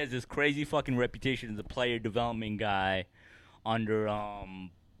 he has this crazy fucking reputation as a player development guy under,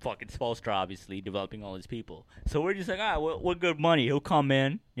 fucking Spoelstra, obviously, developing all his people. So we're just like, we're good money. He'll come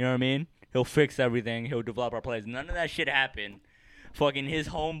in, you know what I mean? He'll fix everything. He'll develop our players. None of that shit happened. Fucking his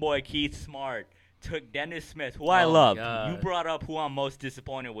homeboy, Keith Smart, took Dennis Smith, who I love. You brought up who I'm most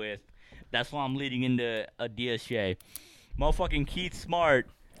disappointed with. That's why I'm leading into a DSJ. Motherfucking Keith Smart.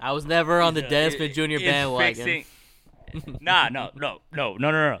 I was never on the Dennis Smith Jr. bandwagon. No.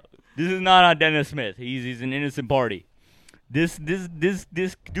 This is not on Dennis Smith. He's an innocent party. This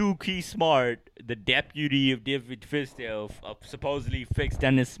dude, Keith Smart, the deputy of David Fizdale, supposedly fixed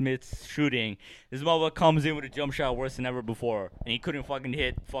Dennis Smith's shooting. This motherfucker comes in with a jump shot worse than ever before, and he couldn't fucking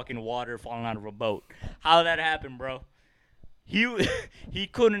hit fucking water falling out of a boat. How did that happen, bro? He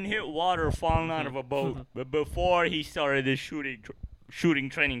couldn't hit water falling out of a boat, but before he started this shooting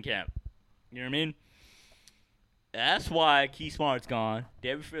training camp. You know what I mean? That's why Keith Smart's gone.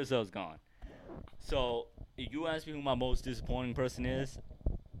 David Fizdale's gone. So, if you ask me who my most disappointing person is,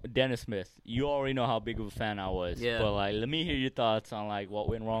 Dennis Smith. You already know how big of a fan I was. Yeah. But, like, let me hear your thoughts on, like, what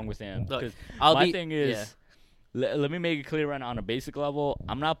went wrong with him. Look, Because my thing is, let me make it clear right now on a basic level.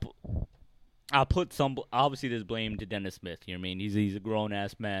 I'll put some, obviously there's blame to Dennis Smith. You know what I mean? He's a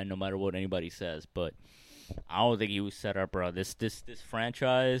grown-ass man no matter what anybody says. But I don't think he was set up, bro. This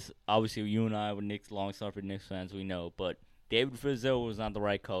franchise, obviously you and I were long-suffering Knicks fans, we know. But David Fizdale was not the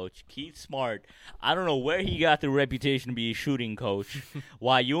right coach. Keith Smart, I don't know where he got the reputation to be a shooting coach.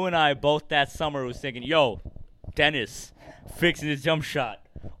 While you and I both that summer was thinking, yo, Dennis, fixing his jump shot.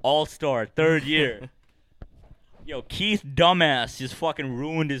 All-star, third year. Yo, Keith dumbass just fucking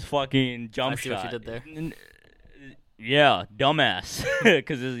ruined his fucking jump shot. I see what you did there. Yeah, dumbass.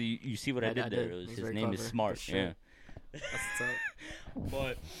 Because you see what I did there. His his name is Smart. Sure. Yeah. That's what's up.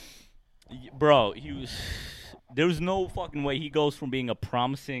 But, bro, there was no fucking way he goes from being a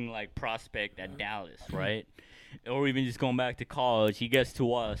promising like prospect at Dallas, right? Or even just going back to college, he gets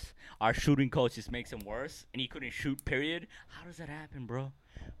to us. Our shooting coach just makes him worse, and he couldn't shoot, period. How does that happen, bro?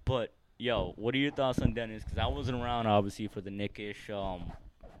 But, yo, what are your thoughts on Dennis? Because I wasn't around, obviously, for the Knickish,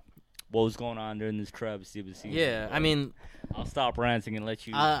 what was going on during this travesty of the season. Yeah, I mean, I'll stop ranting and let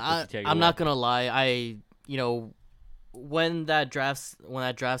you take it I'm away. not going to lie. When that draft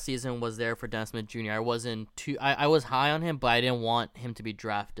season was there for Dennis Smith Jr., I was high on him, but I didn't want him to be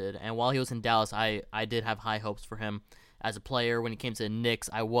drafted. And while he was in Dallas, I did have high hopes for him as a player. When he came to the Knicks,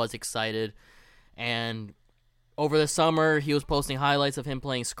 I was excited. And over the summer, he was posting highlights of him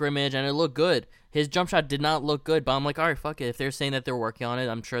playing scrimmage, and it looked good. His jump shot did not look good, but I'm like, all right, fuck it. If they're saying that they're working on it,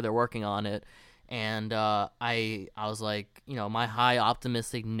 I'm sure they're working on it. And I was like, my high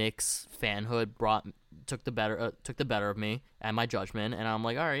optimistic Knicks fanhood took the better of me and my judgment, and I'm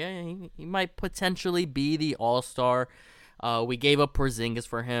like, all right, yeah, he might potentially be the all-star. We gave up Porzingis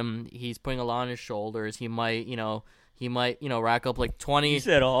for him. He's putting a lot on his shoulders. He might rack up like 20. You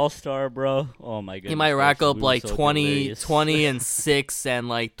said all-star, bro. Oh my goodness. He might rack up we were like so 20 delirious. and 6 and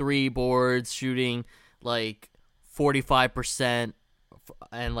like 3 boards, shooting like 45%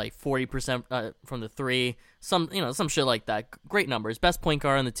 and like 40% from the 3. Some shit like that. Great numbers. Best point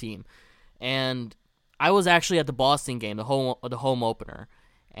guard on the team. And I was actually at the Boston game, the home opener,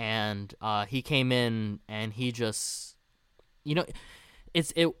 and he came in and he just, and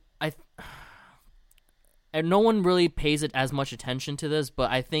no one really pays it as much attention to this,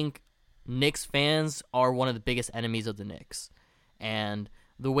 but I think Knicks fans are one of the biggest enemies of the Knicks, and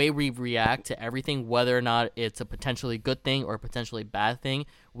the way we react to everything, whether or not it's a potentially good thing or a potentially bad thing,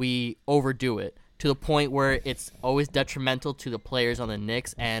 we overdo it to the point where it's always detrimental to the players on the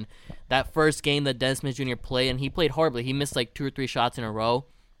Knicks. And that first game that Dennis Smith Jr. played, and he played horribly. He missed like 2 or 3 shots in a row.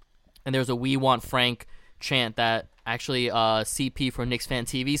 And there was a "We Want Frank" chant that actually CP from Knicks Fan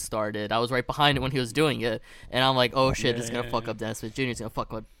TV started. I was right behind it when he was doing it. And I'm like, oh shit, this is going to fuck up Dennis Smith Jr. It's going to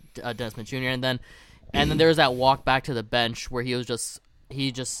fuck up Dennis Smith Jr. And then there was that walk back to the bench where he was just...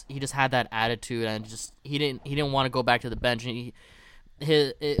 He just had that attitude, and just he didn't want to go back to the bench. And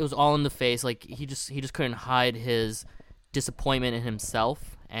it was all in the face. Like he just couldn't hide his disappointment in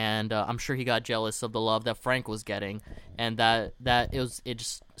himself, and I'm sure he got jealous of the love that Frank was getting, and that it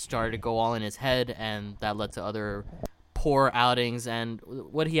just started to go all in his head, and that led to other poor outings. And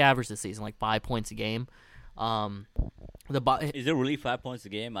what he averaged this season, like 5 points a game. Is it really 5 points a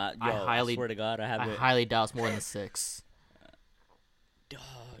game? I swear to God, I highly doubt it's more than 6. Dog.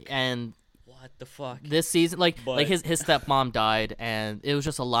 And what the fuck? This season, like his stepmom died, and it was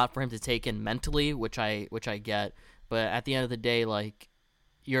just a lot for him to take in mentally, which I get. But at the end of the day, like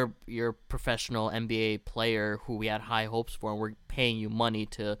you're a professional NBA player who we had high hopes for, and we're paying you money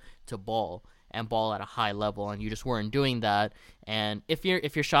to ball at a high level, and you just weren't doing that. And if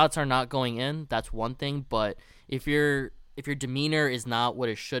your shots are not going in, that's one thing. But if your demeanor is not what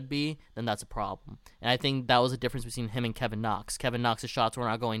it should be, then that's a problem. And I think that was the difference between him and Kevin Knox. Kevin Knox's shots were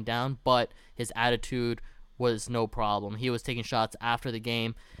not going down, but his attitude was no problem. He was taking shots after the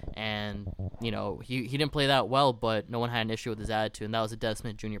game, and he didn't play that well, but no one had an issue with his attitude, and that was a Dennis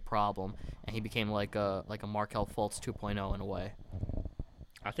Smith Jr. problem, and he became like a Markelle Fultz 2.0 in a way.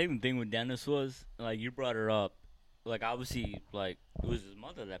 I think the thing with Dennis was, like, you brought her up, like, obviously, like, it was his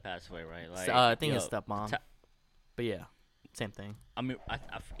mother that passed away, right? Like, I think his stepmom. But yeah, same thing. I mean, I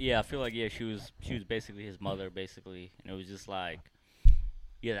feel like, yeah, she was basically his mother, basically. And it was just like,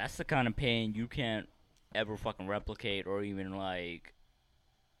 yeah, that's the kind of pain you can't ever fucking replicate or even, like,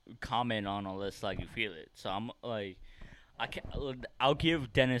 comment on unless, like, you feel it. So I'm, like, I'll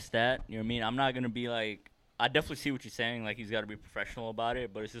give Dennis that, you know what I mean? I'm not going to be, like, I definitely see what you're saying. Like, he's got to be professional about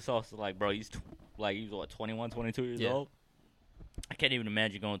it. But it's just also, like, bro, he's what, 21, 22 years old? I can't even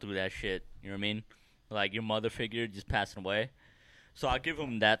imagine going through that shit, you know what I mean? Like, your mother figure just passing away. So I'll give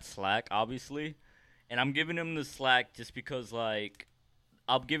him that slack, obviously. And I'm giving him the slack just because, like,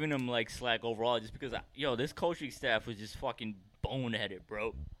 I'm giving him, like, slack overall just because, this coaching staff was just fucking boneheaded,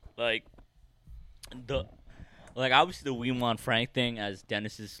 bro. Like, obviously the "We Want Frank" thing, as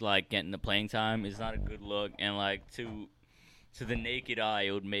Dennis is, like, getting the playing time, is not a good look. And, like, to the naked eye,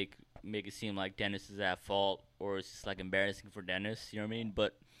 it would make it seem like Dennis is at fault or it's just, like, embarrassing for Dennis, you know what I mean?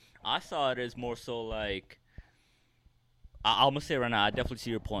 But I saw it as more so, like, I'm going to say right now, I definitely see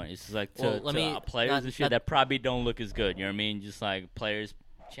your point. It's just like to players and shit that probably don't look as good, you know what I mean? Just, like, players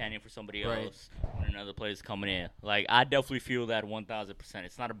chanting for somebody else when another player's coming in. Like, I definitely feel that 1,000%.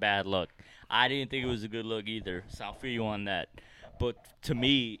 It's not a bad look. I didn't think it was a good look either, so I'll feel you on that. But to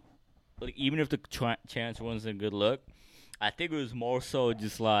me, like, even if the chance wasn't a good look, I think it was more so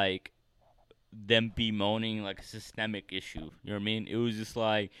just, like, them bemoaning, like, a systemic issue. You know what I mean? It was just,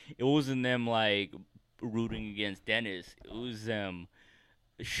 like, it wasn't them, like, rooting against Dennis. It was them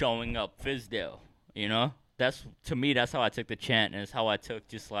showing up Fizdale, you know? To me, that's how I took the chant, and it's how I took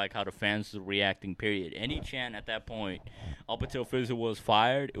just, like, how the fans were reacting, period. Any chant at that point, up until Fizdale was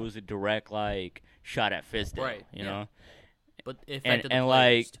fired, it was a direct, like, shot at Fizdale, you know? But it affected the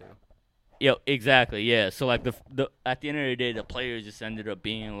players, like, too. Exactly, yeah. So, like, the at the end of the day, the players just ended up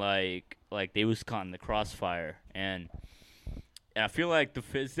being, like they was caught in the crossfire. And I feel like the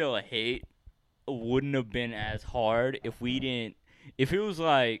Fizdale hate wouldn't have been as hard if it was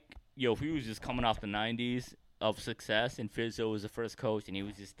like, if he was just coming off the 90s of success and Fizdale was the first coach and he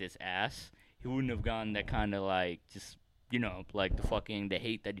was just this ass, he wouldn't have gotten that kind of, like, just, like, the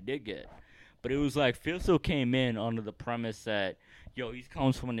hate that he did get. But it was like Fizdale came in under the premise that he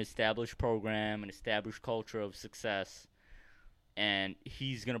comes from an established program, an established culture of success, and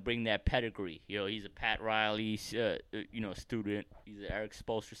he's gonna bring that pedigree. He's a Pat Riley, student. He's an Eric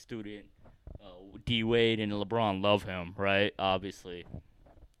Spoelstra student. D Wade and LeBron love him, right? Obviously.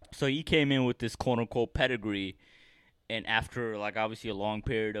 So he came in with this quote unquote pedigree, and after like obviously a long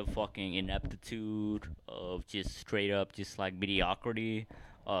period of fucking ineptitude, of just straight up just like mediocrity,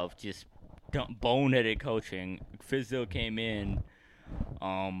 of just boneheaded coaching, Fizdale came in.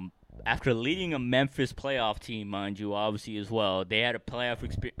 After leading a Memphis playoff team, mind you, obviously as well, they had a playoff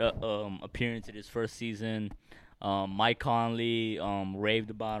appearance in his first season. Mike Conley raved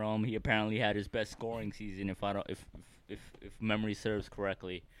about him. He apparently had his best scoring season, if memory serves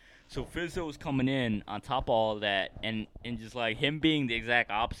correctly. So Fizdale was coming in on top of all that, and just like him being the exact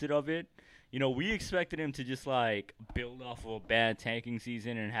opposite of it. We expected him to just like build off of a bad tanking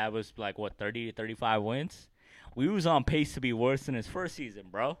season and have us like 30 to 35 wins. We was on pace to be worse than his first season,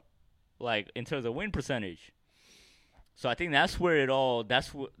 bro. Like in terms of win percentage. So I think that's where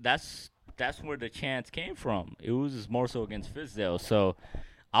that's where the chance came from. It was just more so against Fizdale. So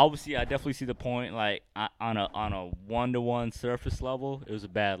obviously I definitely see the point. Like on a 1-to-1 surface level, it was a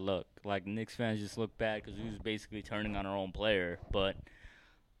bad look. Like Knicks fans just look bad because we was basically turning on our own player. But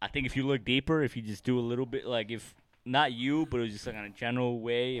I think if you look deeper, if you just do a little bit, like if not you, but it was just like on a general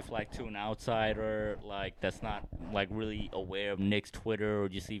way, if like to an outsider, like that's not like really aware of Knicks Twitter or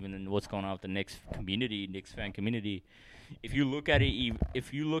just even what's going on with the Knicks fan community, if you look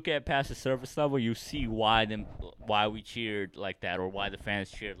at past the surface level, you see why we cheered like that, or why the fans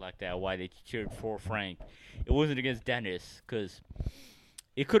cheered like that, why they cheered for Frank. It wasn't against Dennis, because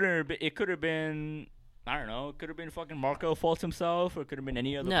it could have been. I don't know. It could have been fucking Marco Fultz himself, or it could have been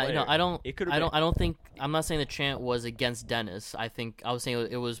any other player. No, I don't. I don't think. I'm not saying the chant was against Dennis. I was saying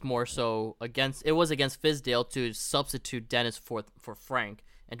it was more so against. It was against Fizdale to substitute Dennis for Frank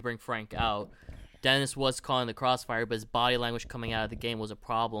and to bring Frank out. Dennis was calling the crossfire, but his body language coming out of the game was a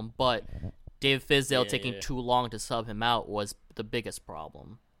problem. But David Fizdale taking too long to sub him out was the biggest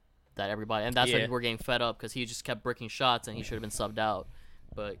problem. That everybody, and that's why we're getting fed up, because he just kept bricking shots and he should have been subbed out,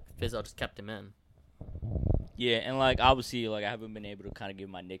 but Fizdale just kept him in. Yeah, and like obviously, like I haven't been able to kind of give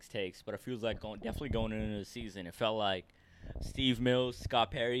my Knicks takes, but it feels like definitely going into the season, it felt like Steve Mills, Scott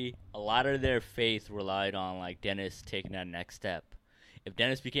Perry, a lot of their faith relied on like Dennis taking that next step. If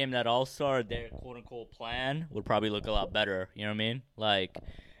Dennis became that all-star, their quote-unquote plan would probably look a lot better. You know what I mean? Like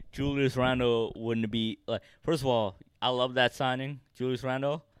Julius Randle wouldn't be like. First of all, I love that signing, Julius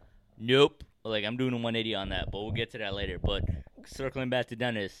Randle. Nope. Like I'm doing a 180 on that, but we'll get to that later. But circling back to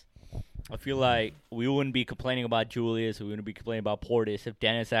Dennis. I feel like we wouldn't be complaining about Julius, we wouldn't be complaining about Portis if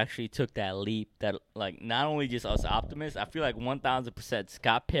Dennis actually took that leap. That like not only just us optimists, I feel like 1,000%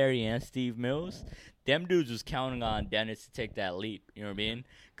 Scott Perry and Steve Mills, them dudes was counting on Dennis to take that leap. You know what I mean?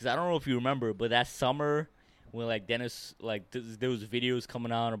 Because I don't know if you remember, but that summer when like Dennis, like there was videos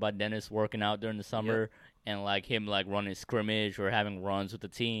coming out about Dennis working out during the summer, and like him like running scrimmage or having runs with the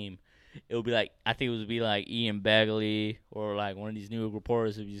team. It would be like, I think it would be like Ian Bagley or like one of these new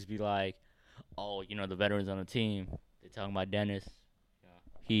reporters would just be like, oh, the veterans on the team, they're talking about Dennis.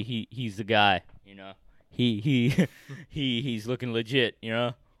 He's the guy, he's looking legit,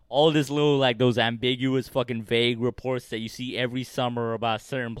 all this little like those ambiguous fucking vague reports that you see every summer about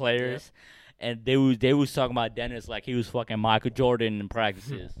certain players, and they was talking about Dennis like he was fucking Michael Jordan in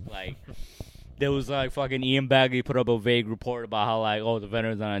practices. Like there was like fucking Ian Bagley put up a vague report about how like, oh, the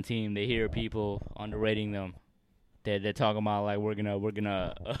veterans on the team, they hear people underrating them. They're talking about like we're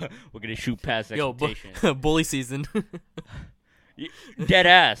gonna shoot past expectations. Bully season. Dead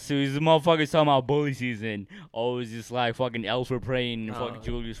ass. So these motherfuckers talking about bully season. Always just like fucking Alfred Payne and fucking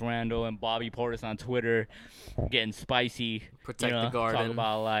Julius Randle and Bobby Portis on Twitter getting spicy. Protect the garden. Talking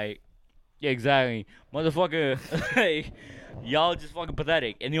about like, yeah, exactly, motherfucker. Like, y'all just fucking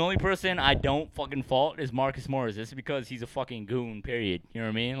pathetic. And the only person I don't fucking fault is Marcus Morris. This is because he's a fucking goon, period. You know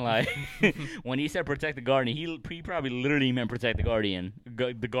what I mean? Like, when he said protect the garden, he probably literally meant protect the garden. You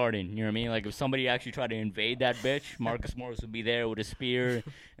know what I mean? Like, if somebody actually tried to invade that bitch, Marcus Morris would be there with a spear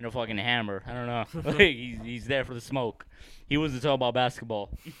and a fucking hammer. I don't know. Like, he's there for the smoke. He wasn't talking about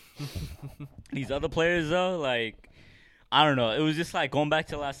basketball. These other players, though, like, I don't know. It was just like, going back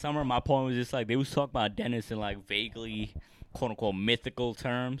to last summer, my point was just like, they was talking about Dennis in like vaguely, quote-unquote, mythical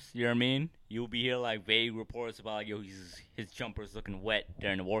terms. You know what I mean? You'll be hearing like vague reports about like, yo, his jumper's looking wet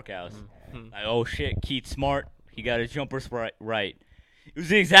during the workouts. Mm-hmm. Like, oh shit, Keith Smart, he got his jumpers right. It was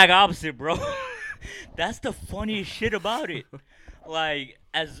the exact opposite, bro. That's the funniest shit about it. Like,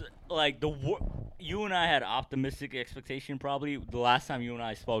 as like you and I had optimistic expectation probably the last time you and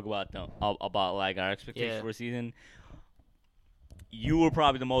I spoke about like our expectations for a season. you were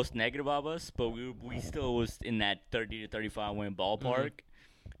probably the most negative of us, but we still was in that 30 to 35 win ballpark.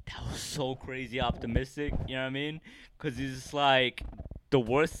 That was so crazy optimistic. You know what I mean? Because it's like the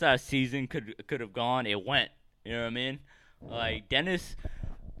worst that season could have gone. It went. You know what I mean? Like Dennis,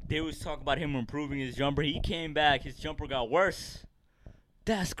 they was talking about him improving his jumper. He came back. His jumper got worse.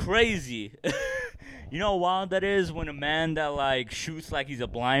 That's crazy. You know how wild that is when a man that like shoots like he's a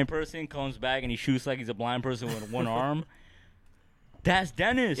blind person comes back and he shoots like he's a blind person with one arm. That's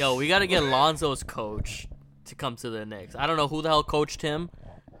Dennis. Yo, we gotta get Lonzo's coach to come to the Knicks. I don't know who the hell coached him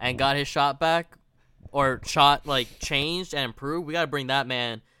and got his shot back or shot like changed and improved. We gotta bring that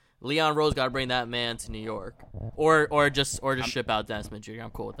man. Leon Rose gotta bring that man to New York, or just ship out Dennis Smith Jr.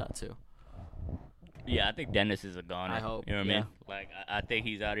 I'm cool with that too. Yeah, I think Dennis is a goner. I hope. You know what I mean? Like, I think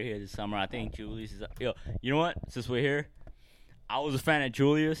he's out of here this summer. I think Julius is. Yo, you know what? Since we're here, I was a fan of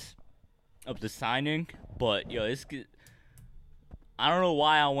Julius, of the signing, but yo, I don't know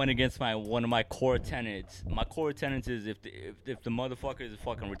why I went against one of my core tenets. My core tenets is if the motherfucker is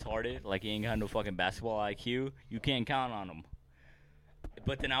fucking retarded, like he ain't got no fucking basketball IQ, you can't count on him.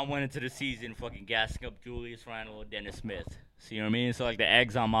 But then I went into the season fucking gassing up Julius Randle and Dennis Smith. So, you know what I mean? So, like, the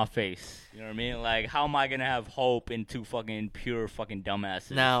egg's on my face. You know what I mean? Like, how am I going to have hope in two fucking pure fucking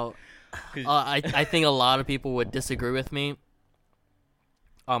dumbasses? Now, I think a lot of people would disagree with me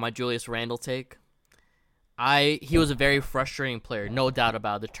on my Julius Randle take. He was a very frustrating player, no doubt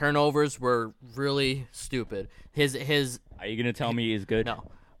about it. The turnovers were really stupid. His Are you going to tell me he's good?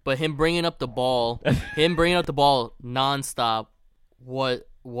 No. But him bringing up the ball nonstop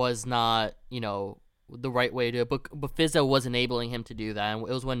was not, the right way to do it. But Fizzo was enabling him to do that, and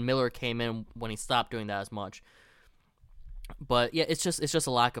it was when Miller came in when he stopped doing that as much. But yeah, it's just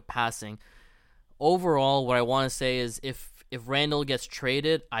a lack of passing. Overall, what I want to say is if Randall gets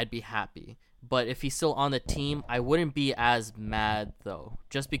traded, I'd be happy. But if he's still on the team, I wouldn't be as mad though.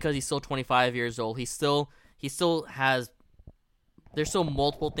 Just because he's still 25 years old, he still has. There's still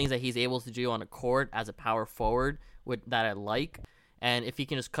multiple things that he's able to do on the court as a power forward that I like. And if he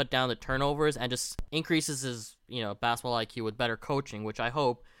can just cut down the turnovers and just increases his, basketball IQ with better coaching, which I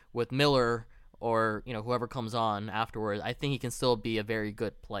hope with Miller or, whoever comes on afterwards, I think he can still be a very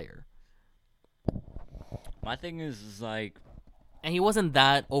good player. My thing is like, and he wasn't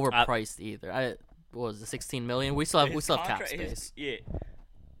that overpriced either. What was it, $16 million? We still have cap space. Yeah.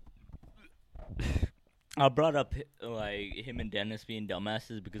 I brought up like him and Dennis being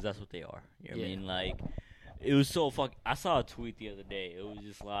dumbasses because that's what they are. You know what I mean? Like, it was so I saw a tweet the other day. It was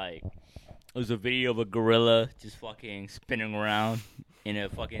just like, it was a video of a gorilla just fucking spinning around in a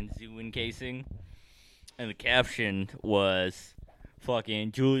fucking zoo encasing, and the caption was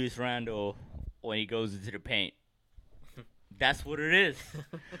fucking Julius Randle when he goes into the paint. That's what it is.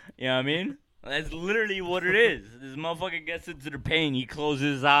 You know what I mean? That's literally what it is. This motherfucker gets into the paint, he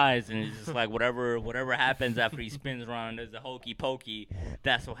closes his eyes, and it's just like whatever happens after he spins around as a hokey pokey,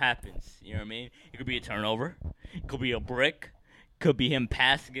 that's what happens. You know what I mean? It could be a turnover. It could be a brick. Could be him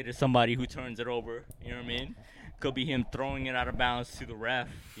passing it to somebody who turns it over. You know what I mean? Could be him throwing it out of bounds to the ref.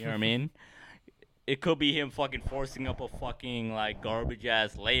 You know what I mean? It could be him fucking forcing up a fucking like garbage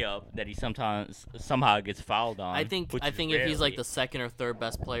ass layup that he somehow gets fouled on. I think if he's like the second or third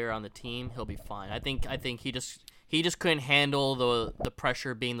best player on the team, he'll be fine. I think he just couldn't handle the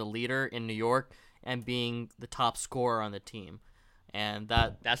pressure being the leader in New York and being the top scorer on the team, and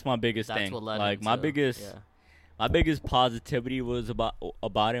that's my biggest that's thing. What led like him my to, biggest. Yeah. My biggest positivity was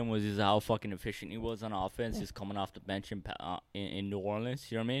about him was how fucking efficient he was on offense, just coming off the bench in New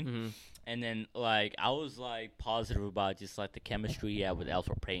Orleans. You know what I mean? Mm-hmm. And then like I was like positive about just like the chemistry he had with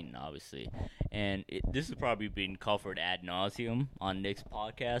Alfred Payton, obviously. And this has probably been covered ad nauseum on Nick's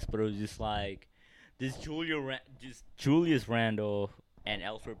podcast, but it was just like this Julius Randle and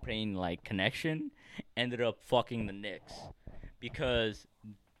Alfred Payton like connection ended up fucking the Knicks because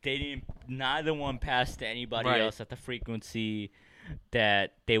neither one passed to anybody else at the frequency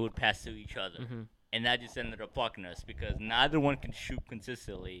that they would pass to each other. Mm-hmm. And that just ended up fucking us because neither one can shoot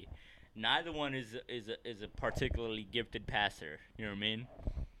consistently. Neither one is a particularly gifted passer. You know what I mean?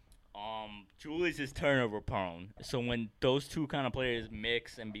 Julius is turnover prone. So when those two kind of players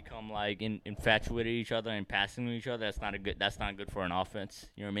mix and become like infatuated with each other and passing to each other, that's not good for an offense.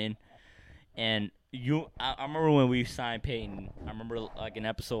 You know what I mean? And I remember when we signed Peyton. I remember like an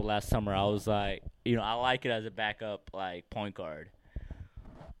episode last summer. I was like, I like it as a backup like point guard,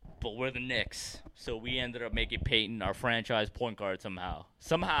 but we're the Knicks, so we ended up making Peyton our franchise point guard somehow.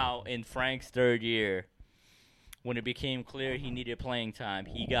 Somehow in Frank's third year, when it became clear he needed playing time,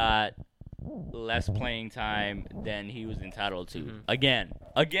 he got less playing time than he was entitled to. Mm-hmm.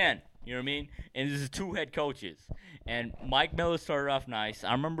 Again. You know what I mean? And this is 2 head coaches. And Mike Miller started off nice.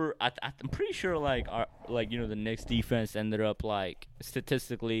 I remember, I'm pretty sure, the Knicks defense ended up, like,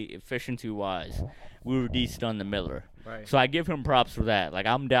 statistically, efficiency-wise, we were decent on the Miller. Right. So I give him props for that. Like,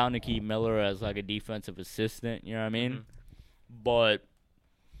 I'm down to keep Miller as, like, a defensive assistant. You know what I mean? Mm-hmm. But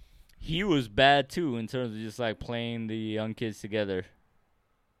he was bad, too, in terms of just, like, playing the young kids together.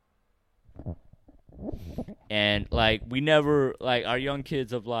 And, like, we never, like, our young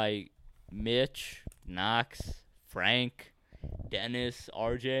kids of, like, Mitch, Knox, Frank, Dennis,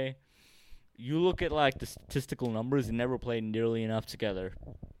 RJ, you look at, like, the statistical numbers and never played nearly enough together.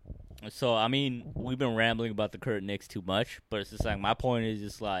 So, I mean, we've been rambling about the current Knicks too much, but it's just, like, my point is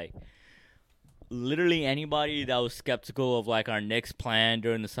just, like, literally anybody that was skeptical of, like, our Knicks plan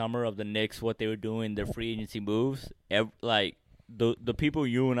during the summer of the Knicks, what they were doing, their free agency moves, the people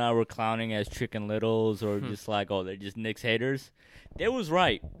you and I were clowning as Chicken Littles or just like, oh, they're just Knicks haters, they was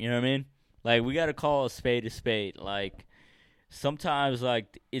right. You know what I mean? Like, we got to call a spade a spade. Like, sometimes,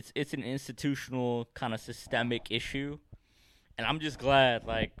 like, it's an institutional kind of systemic issue. And I'm just glad,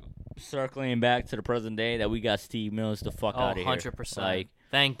 like, circling back to the present day, that we got Steve Mills the fuck out of here. 100%. Like,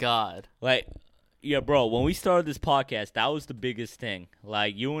 thank God. Like, yeah, bro, when we started this podcast, that was the biggest thing.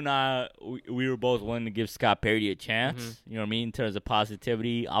 Like, you and I, we were both willing to give Scott Perry a chance, you know what I mean, in terms of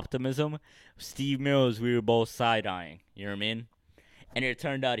positivity, optimism. Steve Mills, we were both side-eyeing, you know what I mean? And it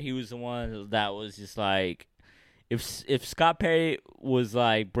turned out he was the one that was just like, if Scott Perry was,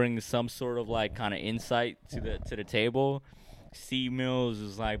 like, bringing some sort of, like, kind of insight to the table, Steve Mills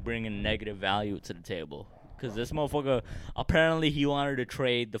was, like, bringing negative value to the table. Because this motherfucker, apparently he wanted to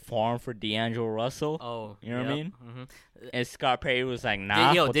trade the farm for D'Angelo Russell. Oh, you know what I mean? Mm-hmm. And Scott Perry was like,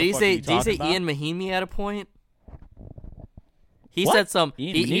 "Nah." Did he say about? Ian Mahimi at a point? He What? said some.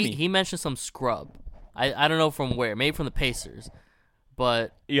 Ian He Mahinmi? mentioned some scrub. I don't know from where. Maybe from the Pacers.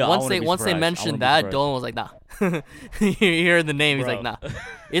 But Yeah, once they mentioned that, Dolan was like, "Nah." You heard the name, he's Bro. like, "Nah."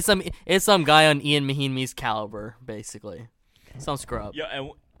 It's some guy on Ian Mahimi's caliber, basically. Some scrub. Yeah,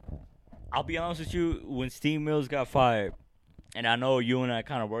 and I'll be honest with you, when Steve Mills got fired, and I know you and I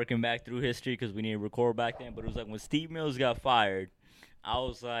kind of working back through history because we need to record back then, but it was like when Steve Mills got fired, I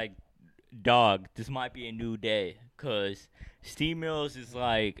was like, dog, this might be a new day, because Steve Mills is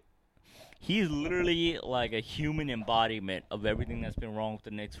like, he's literally like a human embodiment of everything that's been wrong with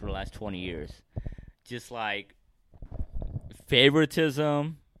the Knicks for the last 20 years. Just like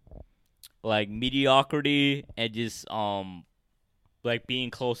favoritism, like mediocrity, and just like being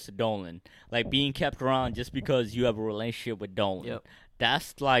close to Dolan, like being kept around just because you have a relationship with Dolan. Yep.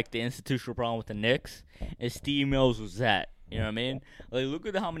 That's like the institutional problem with the Knicks. And Steve Mills was that. You know what I mean? Like, look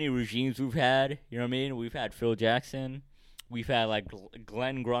at how many regimes we've had. You know what I mean? We've had Phil Jackson. We've had like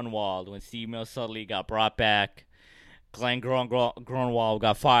Glenn Grunwald when Steve Mills suddenly got brought back. Glenn Grunwald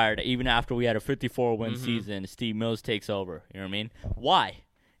got fired even after we had a 54-win season. Steve Mills takes over. You know what I mean? Why?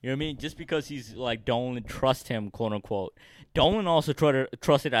 You know what I mean? Just because he's like Dolan trust him, quote unquote. Dolan also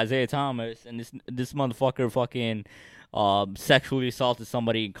trusted Isaiah Thomas, and this motherfucker fucking sexually assaulted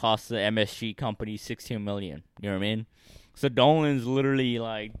somebody and cost the MSG company $16 million. You know what I mean? So Dolan's literally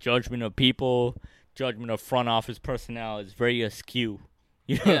like judgment of people, judgment of front office personnel is very askew.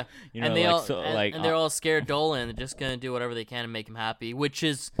 You know? Yeah, You know, and they like, all so, and, like, and they're all scared Dolan. They're just gonna do whatever they can to make him happy, which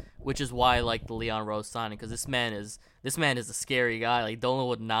is why I like the Leon Rose signing, because this man is a scary guy. Like, Dolan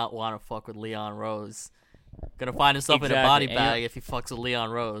would not want to fuck with Leon Rose. Gonna find himself in a body bag if he fucks with Leon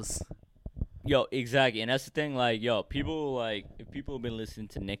Rose. Yo, exactly, and that's the thing. Like, yo, people if people have been listening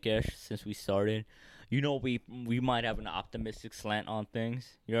to Nickish since we started, you know, we might have an optimistic slant on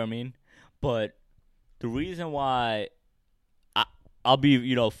things. You know what I mean? But the reason why I'll be,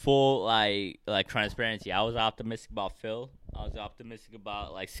 you know, full like transparency. I was optimistic about Phil. I was optimistic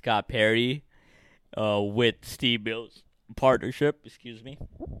about like Scott Perry, with Steve Mills partnership. Excuse me.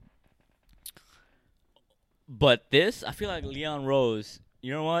 But this, I feel like Leon Rose.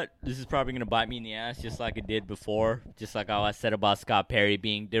 You know what? This is probably gonna bite me in the ass, just like it did before. Just like how I said about Scott Perry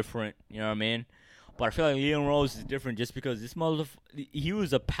being different. You know what I mean? But I feel like Leon Rose is different just because this he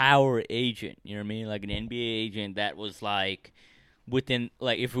was a power agent. You know what I mean? Like an NBA agent that was like within,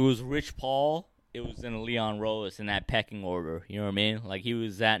 like, if it was Rich Paul, it was in Leon Rose in that pecking order. You know what I mean? Like, he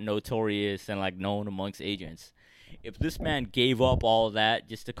was that notorious and like known amongst agents. If this man gave up all of that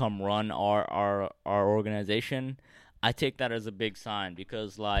just to come run our organization, I take that as a big sign,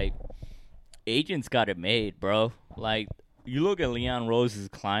 because like agents got it made, bro. Like, you look at Leon Rose's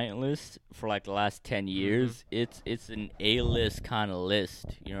client list for like the last 10 years, it's an A-list kind of list.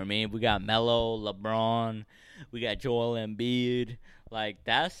 You know what I mean? We got Melo, LeBron, we got Joel Embiid. Like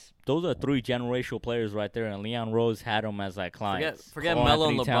those are 3 generational players right there, and Leon Rose had them as like clients. Forget Karl Melo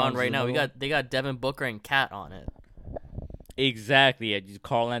and Anthony LeBron Towns right in now. the middle. They got Devin Booker and Cat on it. Exactly. Yeah, just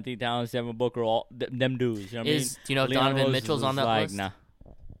Karl Anthony Towns, Devin Booker, all them dudes. You know what I mean? Do you know if Leon Donovan Rose Mitchell's on is that like, list? Nah.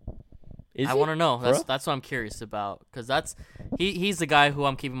 Is I he? want to know. For real? That's what I'm curious about because he's the guy who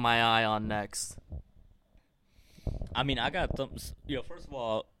I'm keeping my eye on next. I mean, I got thumbs. First of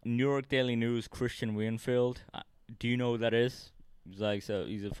all, New York Daily News, Christian Winfield. Do you know who that is? He's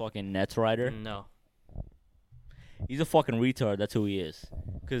a fucking Nets writer. No. He's a fucking retard. That's who he is.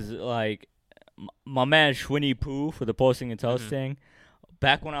 Cause like, my man Schwinny Poo for the Posting and Toast thing.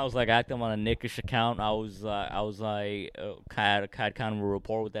 Back when I was like active on a Nickish account, I was had kind of a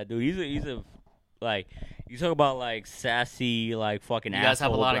rapport with that dude. He's a like, you talk about like sassy like fucking You guys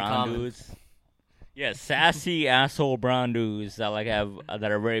have a asshole lot in brown common. dudes. Yeah, sassy asshole brown dudes that like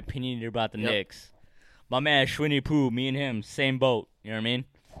that are very opinionated about the Yep. Knicks. My man Schwinny Poo, me and him, same boat. You know what I mean?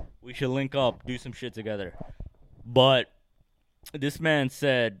 We should link up, do some shit together. But this man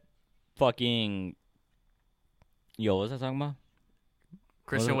said, "Fucking, yo, what was I talking about?"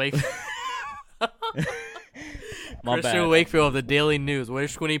 Christian Was it- Wakefield. My Christian bad. Wakefield of the Daily News. What did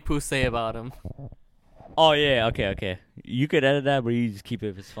Squinty Poo say about him? Oh yeah, okay. You could edit that, but you just keep it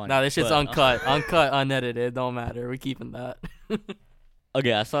if it's funny. No, this shit's But, uncut, unedited. Don't matter. We're keeping that.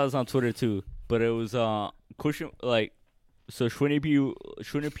 Okay, I saw this on Twitter too, but it was Christian like, so Schwinny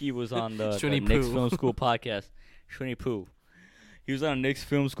P was on the Schwinny Knicks Poo. Film School podcast. Schwinny Poo, he was on a Knicks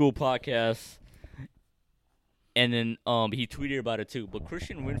Film School podcast, and then he tweeted about it too. But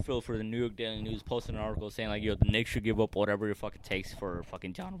Christian Winfield for the New York Daily News posted an article saying like, yo, the Knicks should give up whatever it fucking takes for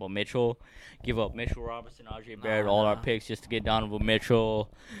fucking Donovan Mitchell, give up Mitchell Robinson, RJ Barrett, all our picks just to get Donovan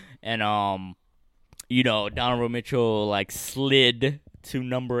Mitchell, and Donovan Mitchell like slid to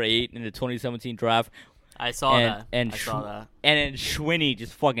number 8 in the 2017 draft. I saw that. And I saw that. And then Schwinny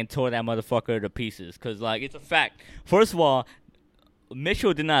just fucking tore that motherfucker to pieces. Because, like, it's a fact. First of all,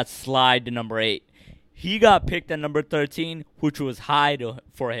 Mitchell did not slide to number 8. He got picked at number 13, which was high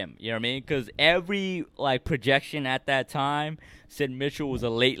for him. You know what I mean? Because every, like, projection at that time said Mitchell was a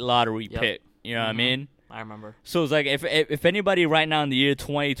late lottery pick. You know what I mean? I remember. So it's like if anybody right now in the year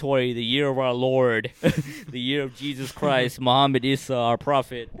 2020, the year of our Lord, the year of Jesus Christ, Muhammad Isa, our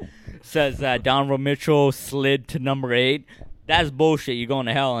prophet, says that Donovan Mitchell slid to number 8, that's bullshit. You're going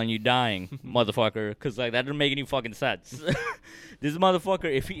to hell and you're dying, motherfucker. Because like that doesn't make any fucking sense. This motherfucker,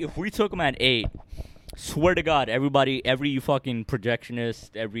 if we took him at 8, swear to God, every fucking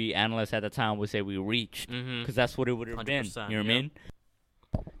projectionist, every analyst at the time would say we reached. Because that's what it would have been. You know what I mean?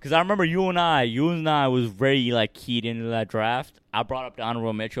 Because I remember you and I was very, like, keyed into that draft. I brought up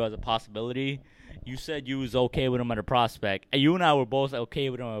Donovan Mitchell as a possibility. You said you was okay with him at a prospect. And you and I were both okay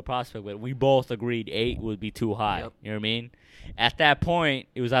with him at a prospect, but we both agreed 8 would be too high. Yep. You know what I mean? At that point,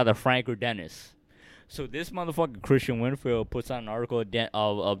 it was either Frank or Dennis. So this motherfucker, Christian Winfield, puts out an article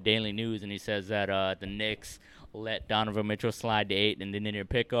of Daily News, and he says that the Knicks let Donovan Mitchell slide to 8, and then they didn't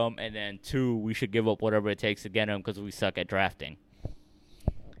pick him. And then 2, we should give up whatever it takes to get him because we suck at drafting.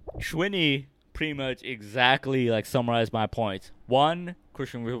 Schwinny pretty much exactly like summarized my points. 1,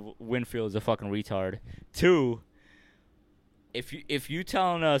 Christian Winfield is a fucking retard. 2, if you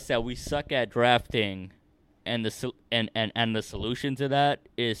telling us that we suck at drafting, and the solution to that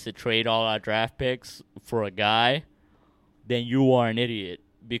is to trade all our draft picks for a guy, then you are an idiot.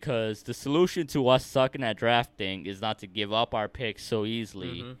 Because the solution to us sucking at drafting is not to give up our picks so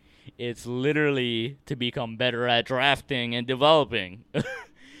easily. It's literally to become better at drafting and developing.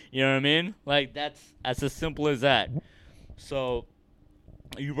 You know what I mean? Like, that's as simple as that. So,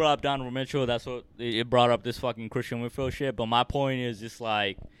 you brought up Donovan Mitchell. That's what it brought up, this fucking Christian Winfield shit. But my point is just,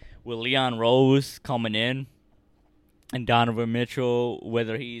 like, with Leon Rose coming in and Donovan Mitchell,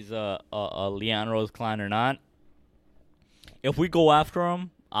 whether he's a Leon Rose client or not, if we go after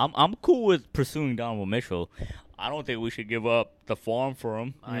him, I'm cool with pursuing Donovan Mitchell. I don't think we should give up the farm for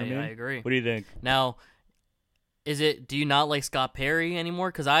him. You know what I mean? I agree. What do you think? Now, do you not like Scott Perry anymore?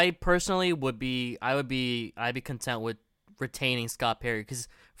 Because I personally I'd be content with retaining Scott Perry because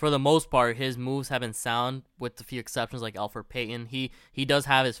for the most part his moves have been sound, with a few exceptions like Alfred Payton. He does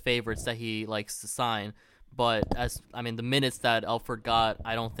have his favorites that he likes to sign, but the minutes that Alfred got,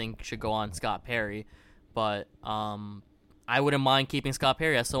 I don't think should go on Scott Perry. But I wouldn't mind keeping Scott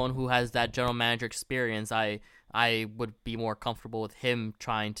Perry as someone who has that general manager experience. I would be more comfortable with him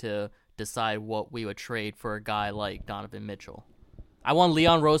trying to decide what we would trade for a guy like Donovan Mitchell. I want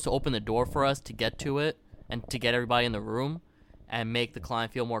Leon Rose to open the door for us to get to it and to get everybody in the room and make the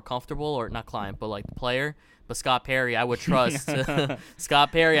client feel more comfortable, or not client, but like the player. But Scott Perry, I would trust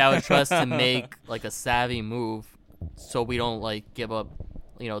to make like a savvy move so we don't like give up,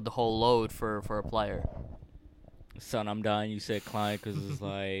 the whole load for a player. Son, I'm dying. You said client because it's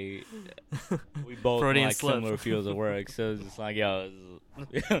like we both Freudian like slip. similar fields of work. So it's just like, yo,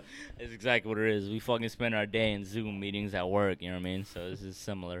 it's exactly what it is. We fucking spend our day in Zoom meetings at work. You know what I mean? So this is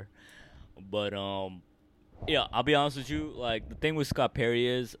similar. But yeah, I'll be honest with you. Like the thing with Scott Perry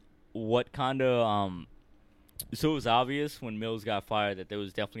is what kind of So it was obvious when Mills got fired that there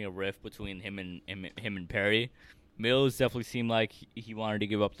was definitely a rift between him and Perry. Mills definitely seemed like he wanted to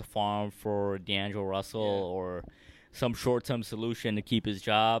give up the farm for D'Angelo Russell or some short-term solution to keep his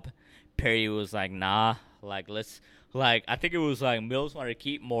job. Perry was like, nah, like I think it was like Mills wanted to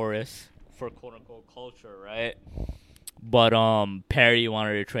keep Morris for quote-unquote culture, right? But Perry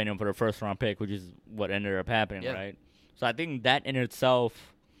wanted to trade him for the first-round pick, which is what ended up happening, right? So I think that in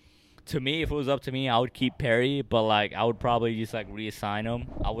itself, to me, if it was up to me, I would keep Perry, but like I would probably just like reassign him.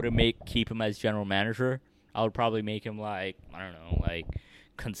 I wouldn't keep him as general manager. I would probably make him like, I don't know, like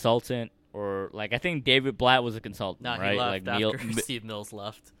consultant or like I think David Blatt was a consultant, right? He left like after Steve Mills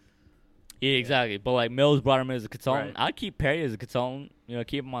left. Yeah, exactly. But like Mills brought him as a consultant. Right. I'd keep Perry as a consultant.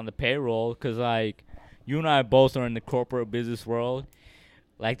 Keep him on the payroll because like you and I both are in the corporate business world.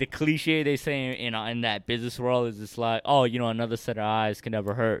 Like the cliche they say in that business world is just like, oh, another set of eyes can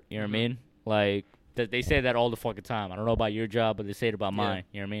never hurt. You know what I mean? Like they say that all the fucking time. I don't know about your job, but they say it about mine.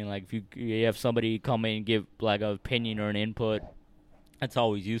 You know what I mean? Like if you have somebody come in and give like an opinion or an input, that's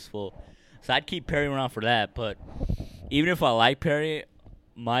always useful. So I'd keep Perry around for that. But even if I like Perry,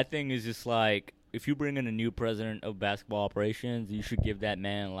 my thing is just like if you bring in a new president of basketball operations, you should give that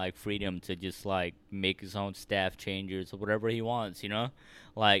man like freedom to just like make his own staff changes or whatever he wants.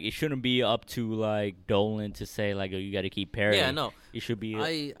 Like it shouldn't be up to like Dolan to say like, oh, you got to keep Perry. Yeah, no, it should be.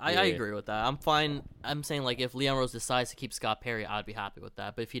 I agree with that. I'm fine. I'm saying like if Leon Rose decides to keep Scott Perry, I'd be happy with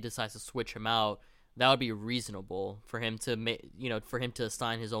that. But if he decides to switch him out, that would be reasonable for him to for him to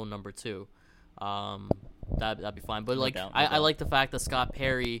assign his own number two. That'd be fine. But like I like the fact that Scott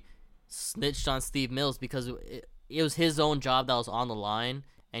Perry snitched on Steve Mills because it was his own job that was on the line,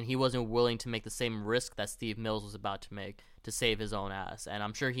 and he wasn't willing to make the same risk that Steve Mills was about to make to save his own ass. And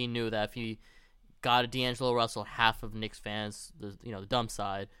I'm sure he knew that if he got a D'Angelo Russell, half of Knicks fans, the dumb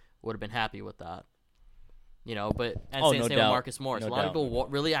side, would have been happy with that. But same with Marcus Morris. A lot of people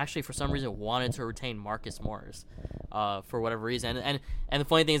really actually for some reason wanted to retain Marcus Morris for whatever reason. And the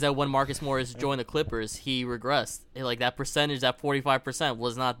funny thing is that when Marcus Morris joined the Clippers, he regressed. Like that percentage, that 45%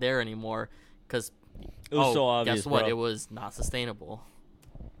 was not there anymore because it was so obvious. Guess what? Bro. It was not sustainable.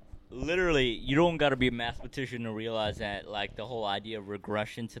 Literally, you don't got to be a mathematician to realize that like the whole idea of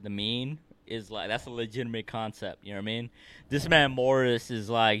regression to the mean is like that's a legitimate concept. You know what I mean? This man Morris is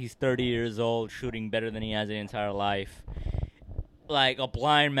like he's 30 years old, shooting better than he has in his entire life. Like a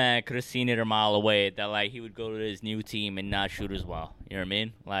blind man could have seen it a mile away that like he would go to his new team and not shoot as well. You know what I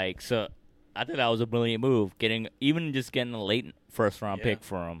mean? Like so, I think that was a brilliant move. Getting a late first round pick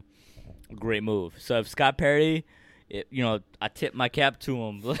for him, great move. So if Scott Perry. I tip my cap to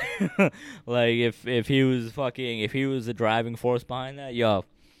him. Like if he was the driving force behind that,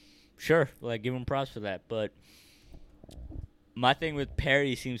 sure, like give him props for that. But my thing with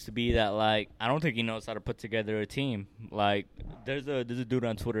Perry seems to be that like I don't think he knows how to put together a team. Like there's a dude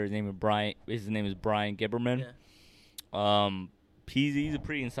on Twitter. His name is Brian. Gibberman. Yeah. He's a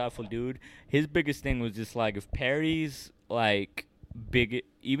pretty insightful dude. His biggest thing was just like if Perry's like big,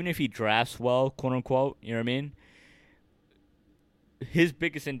 even if he drafts well, quote unquote, you know what I mean. His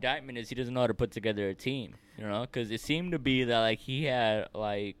biggest indictment is he doesn't know how to put together a team, because it seemed to be that, like, he had,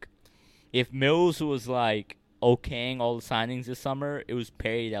 like, if Mills was, like, okaying all the signings this summer, it was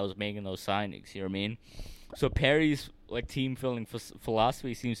Perry that was making those signings, you know what I mean? So Perry's, like, team-filling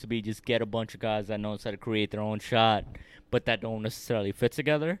philosophy seems to be just get a bunch of guys that knows how to create their own shot, but that don't necessarily fit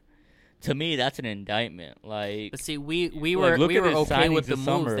together. To me, that's an indictment. Like, but see, we were okay with the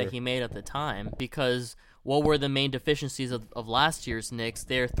moves that he made at the time because – what were the main deficiencies of last year's Knicks?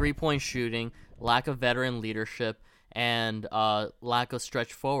 Their three-point shooting, lack of veteran leadership, and lack of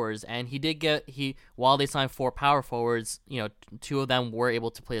stretch forwards. And while they signed 4 power forwards, 2 of them were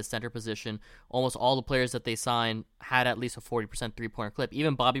able to play a center position. Almost all the players that they signed had at least a 40% three-pointer clip.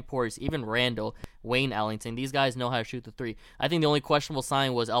 Even Bobby Portis, even Randall, Wayne Ellington, these guys know how to shoot the three. I think the only questionable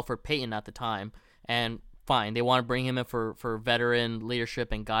signing was Elfrid Payton at the time, and fine, they want to bring him in for veteran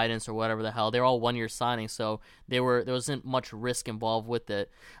leadership and guidance or whatever the hell. They're all one-year signings, so there wasn't much risk involved with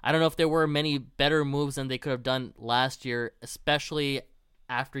it. I don't know if there were many better moves than they could have done last year, especially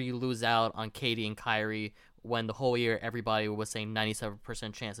after you lose out on Katie and Kyrie when the whole year everybody was saying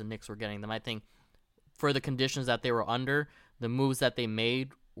 97% chance the Knicks were getting them. I think for the conditions that they were under, the moves that they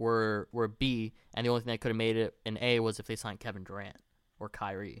made were B, and the only thing that could have made it an A was if they signed Kevin Durant or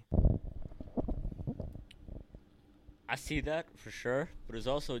Kyrie. I see that for sure, but it's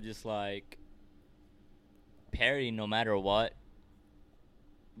also just like Perry. No matter what,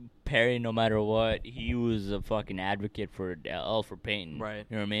 he was a fucking advocate for Elfrid Payton. Right.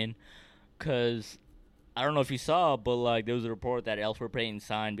 You know what I mean? Because I don't know if you saw, but like there was a report that Elfrid Payton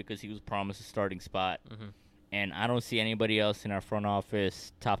signed because he was promised a starting spot. Mm-hmm. And I don't see anybody else in our front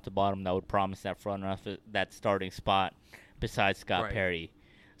office, top to bottom, that would promise that front office that starting spot besides Scott Right. Perry.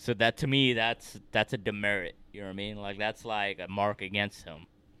 So that to me, that's a demerit. You know what I mean? Like that's like a mark against him.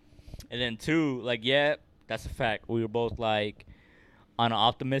 And then two, like yeah, that's a fact. We were both like on an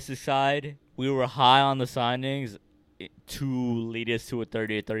optimistic side. We were high on the signings to lead us to a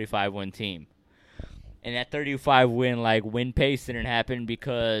 30 to 35 win team. And that 35 win pace didn't happen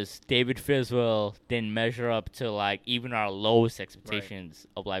because David Fizdale didn't measure up to like even our lowest expectations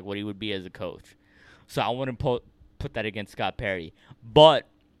of like what he would be as a coach. So I wouldn't put that against Scott Perry. But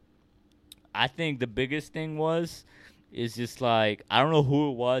I think the biggest thing is just like I don't know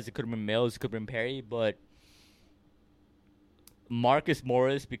who it was. It could have been Mills, it could have been Perry, but Marcus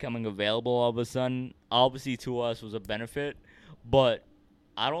Morris becoming available all of a sudden, obviously to us was a benefit, but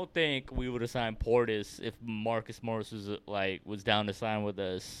I don't think we would have signed Portis if Marcus Morris was down to sign with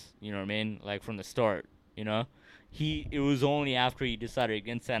us. You know what I mean? Like from the start, you know. It was only after he decided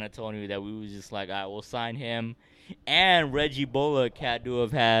against San Antonio that we was just like, all right, we'll sign him. And Reggie Bullock had to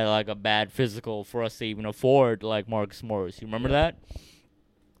have had like a bad physical for us to even afford like Marcus Morris. You remember that?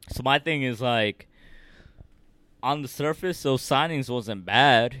 So my thing is like, on the surface, those signings wasn't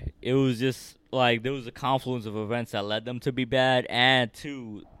bad. It was just like there was a confluence of events that led them to be bad, and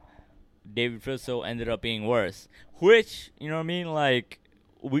two, David Fizdale ended up being worse. Which, you know what I mean? Like,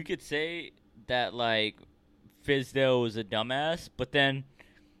 we could say that like Fizdale was a dumbass, but then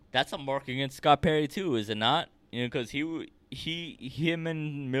that's a mark against Scott Perry too, is it not? You know, because him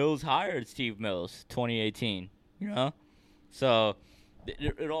and Mills hired Steve Mills 2018. You know, so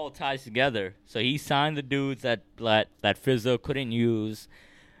it all ties together. So he signed the dudes that Fizdale couldn't use,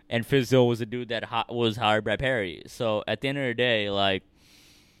 and Fizdale was a dude that was hired by Perry. So at the end of the day, like,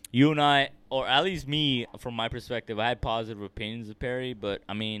 you and I, or at least me, from my perspective, I had positive opinions of Perry, but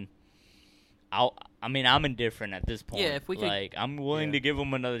I mean, I'm indifferent at this point. Yeah, if we could, like, I'm willing to give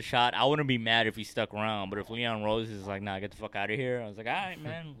him another shot. I wouldn't be mad if he stuck around, but if Leon Rose is like, nah, get the fuck out of here, I was like, all right,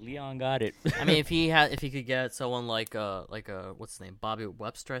 man, Leon got it. I mean, if he could get someone like what's his name, Bobby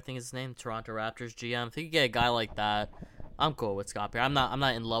Webster, I think is his name, Toronto Raptors GM. If he could get a guy like that, I'm cool with Scott Perry. I'm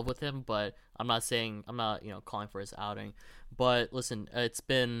not in love with him, but I'm not calling for his outing. But listen, I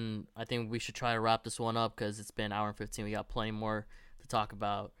think we should try to wrap this one up because it's been an hour and 15. We got plenty more to talk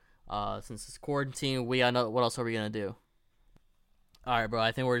about. Since it's quarantine, what else are we gonna do? All right, bro.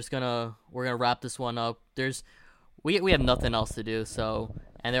 I think we're gonna wrap this one up. We have nothing else to do,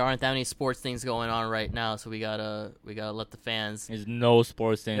 and there aren't that many sports things going on right now, so we gotta let the fans. There's no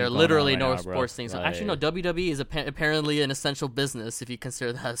sports things. There are literally no sports bro. things. Like, actually, no. WWE is apparently an essential business if you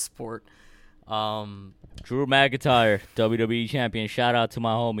consider that a sport. Drew McIntyre, WWE champion. Shout out to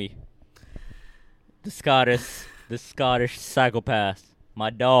my homie, the Scottish psychopath. My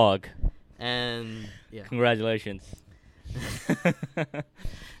dog. And yeah. Congratulations. All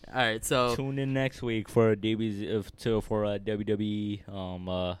right, so tune in next week for WWE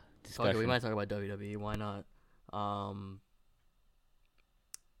discussion. Okay, we might talk about WWE. Why not?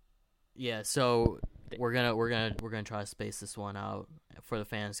 Yeah, so we're gonna try to space this one out for the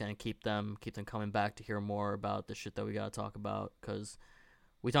fans and keep them coming back to hear more about the shit that we gotta talk about, because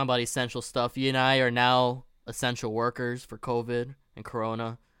we talk about essential stuff. You and I are now essential workers for COVID and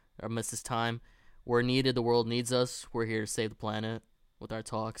Corona amidst this time. We're needed. The world needs us. We're here to save the planet with our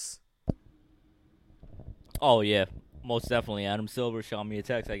talks. Oh, yeah. Most definitely. Adam Silver shot me a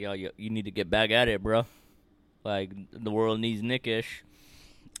text like, yo, you need to get back at it, bro. Like, the world needs Nickish.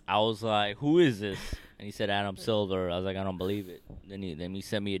 I was like, who is this? And he said Adam Silver. I was like, I don't believe it. Then he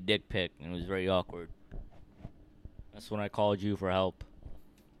sent me a dick pic, and it was very awkward. That's when I called you for help.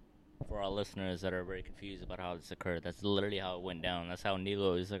 For our listeners that are very confused about how this occurred, that's literally how it went down. That's how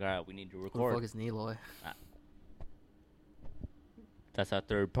Nilo is like, all right, we need to record. Who the fuck is Niloy? That's our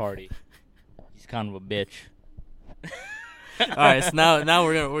third party. He's kind of a bitch. All right, so now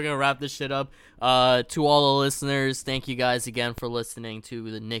we're gonna wrap this shit up. To all the listeners, thank you guys again for listening to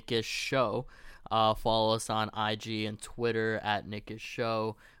the Nickish Show. Follow us on IG and Twitter at Nickish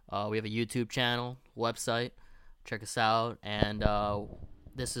Show. We have a YouTube channel, website. Check us out, and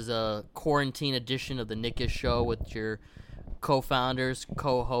this is a quarantine edition of the Nickish Show with your co-founders,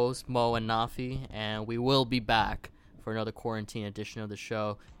 co-hosts, Mo and Nafi, and we will be back for another quarantine edition of the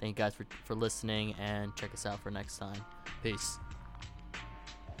show. Thank you guys for listening, and check us out for next time. Peace.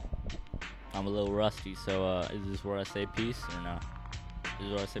 I'm a little rusty, so is this where I say peace or no? Is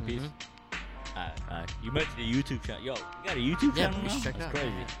this where I say peace? Alright. You mentioned the YouTube channel. Yo, you got a YouTube channel now? Check That's it out.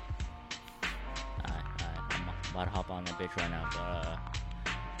 crazy. Alright. I'm about to hop on that bitch right now,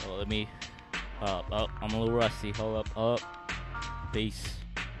 but well, let me. I'm a little rusty. Hold up. Peace.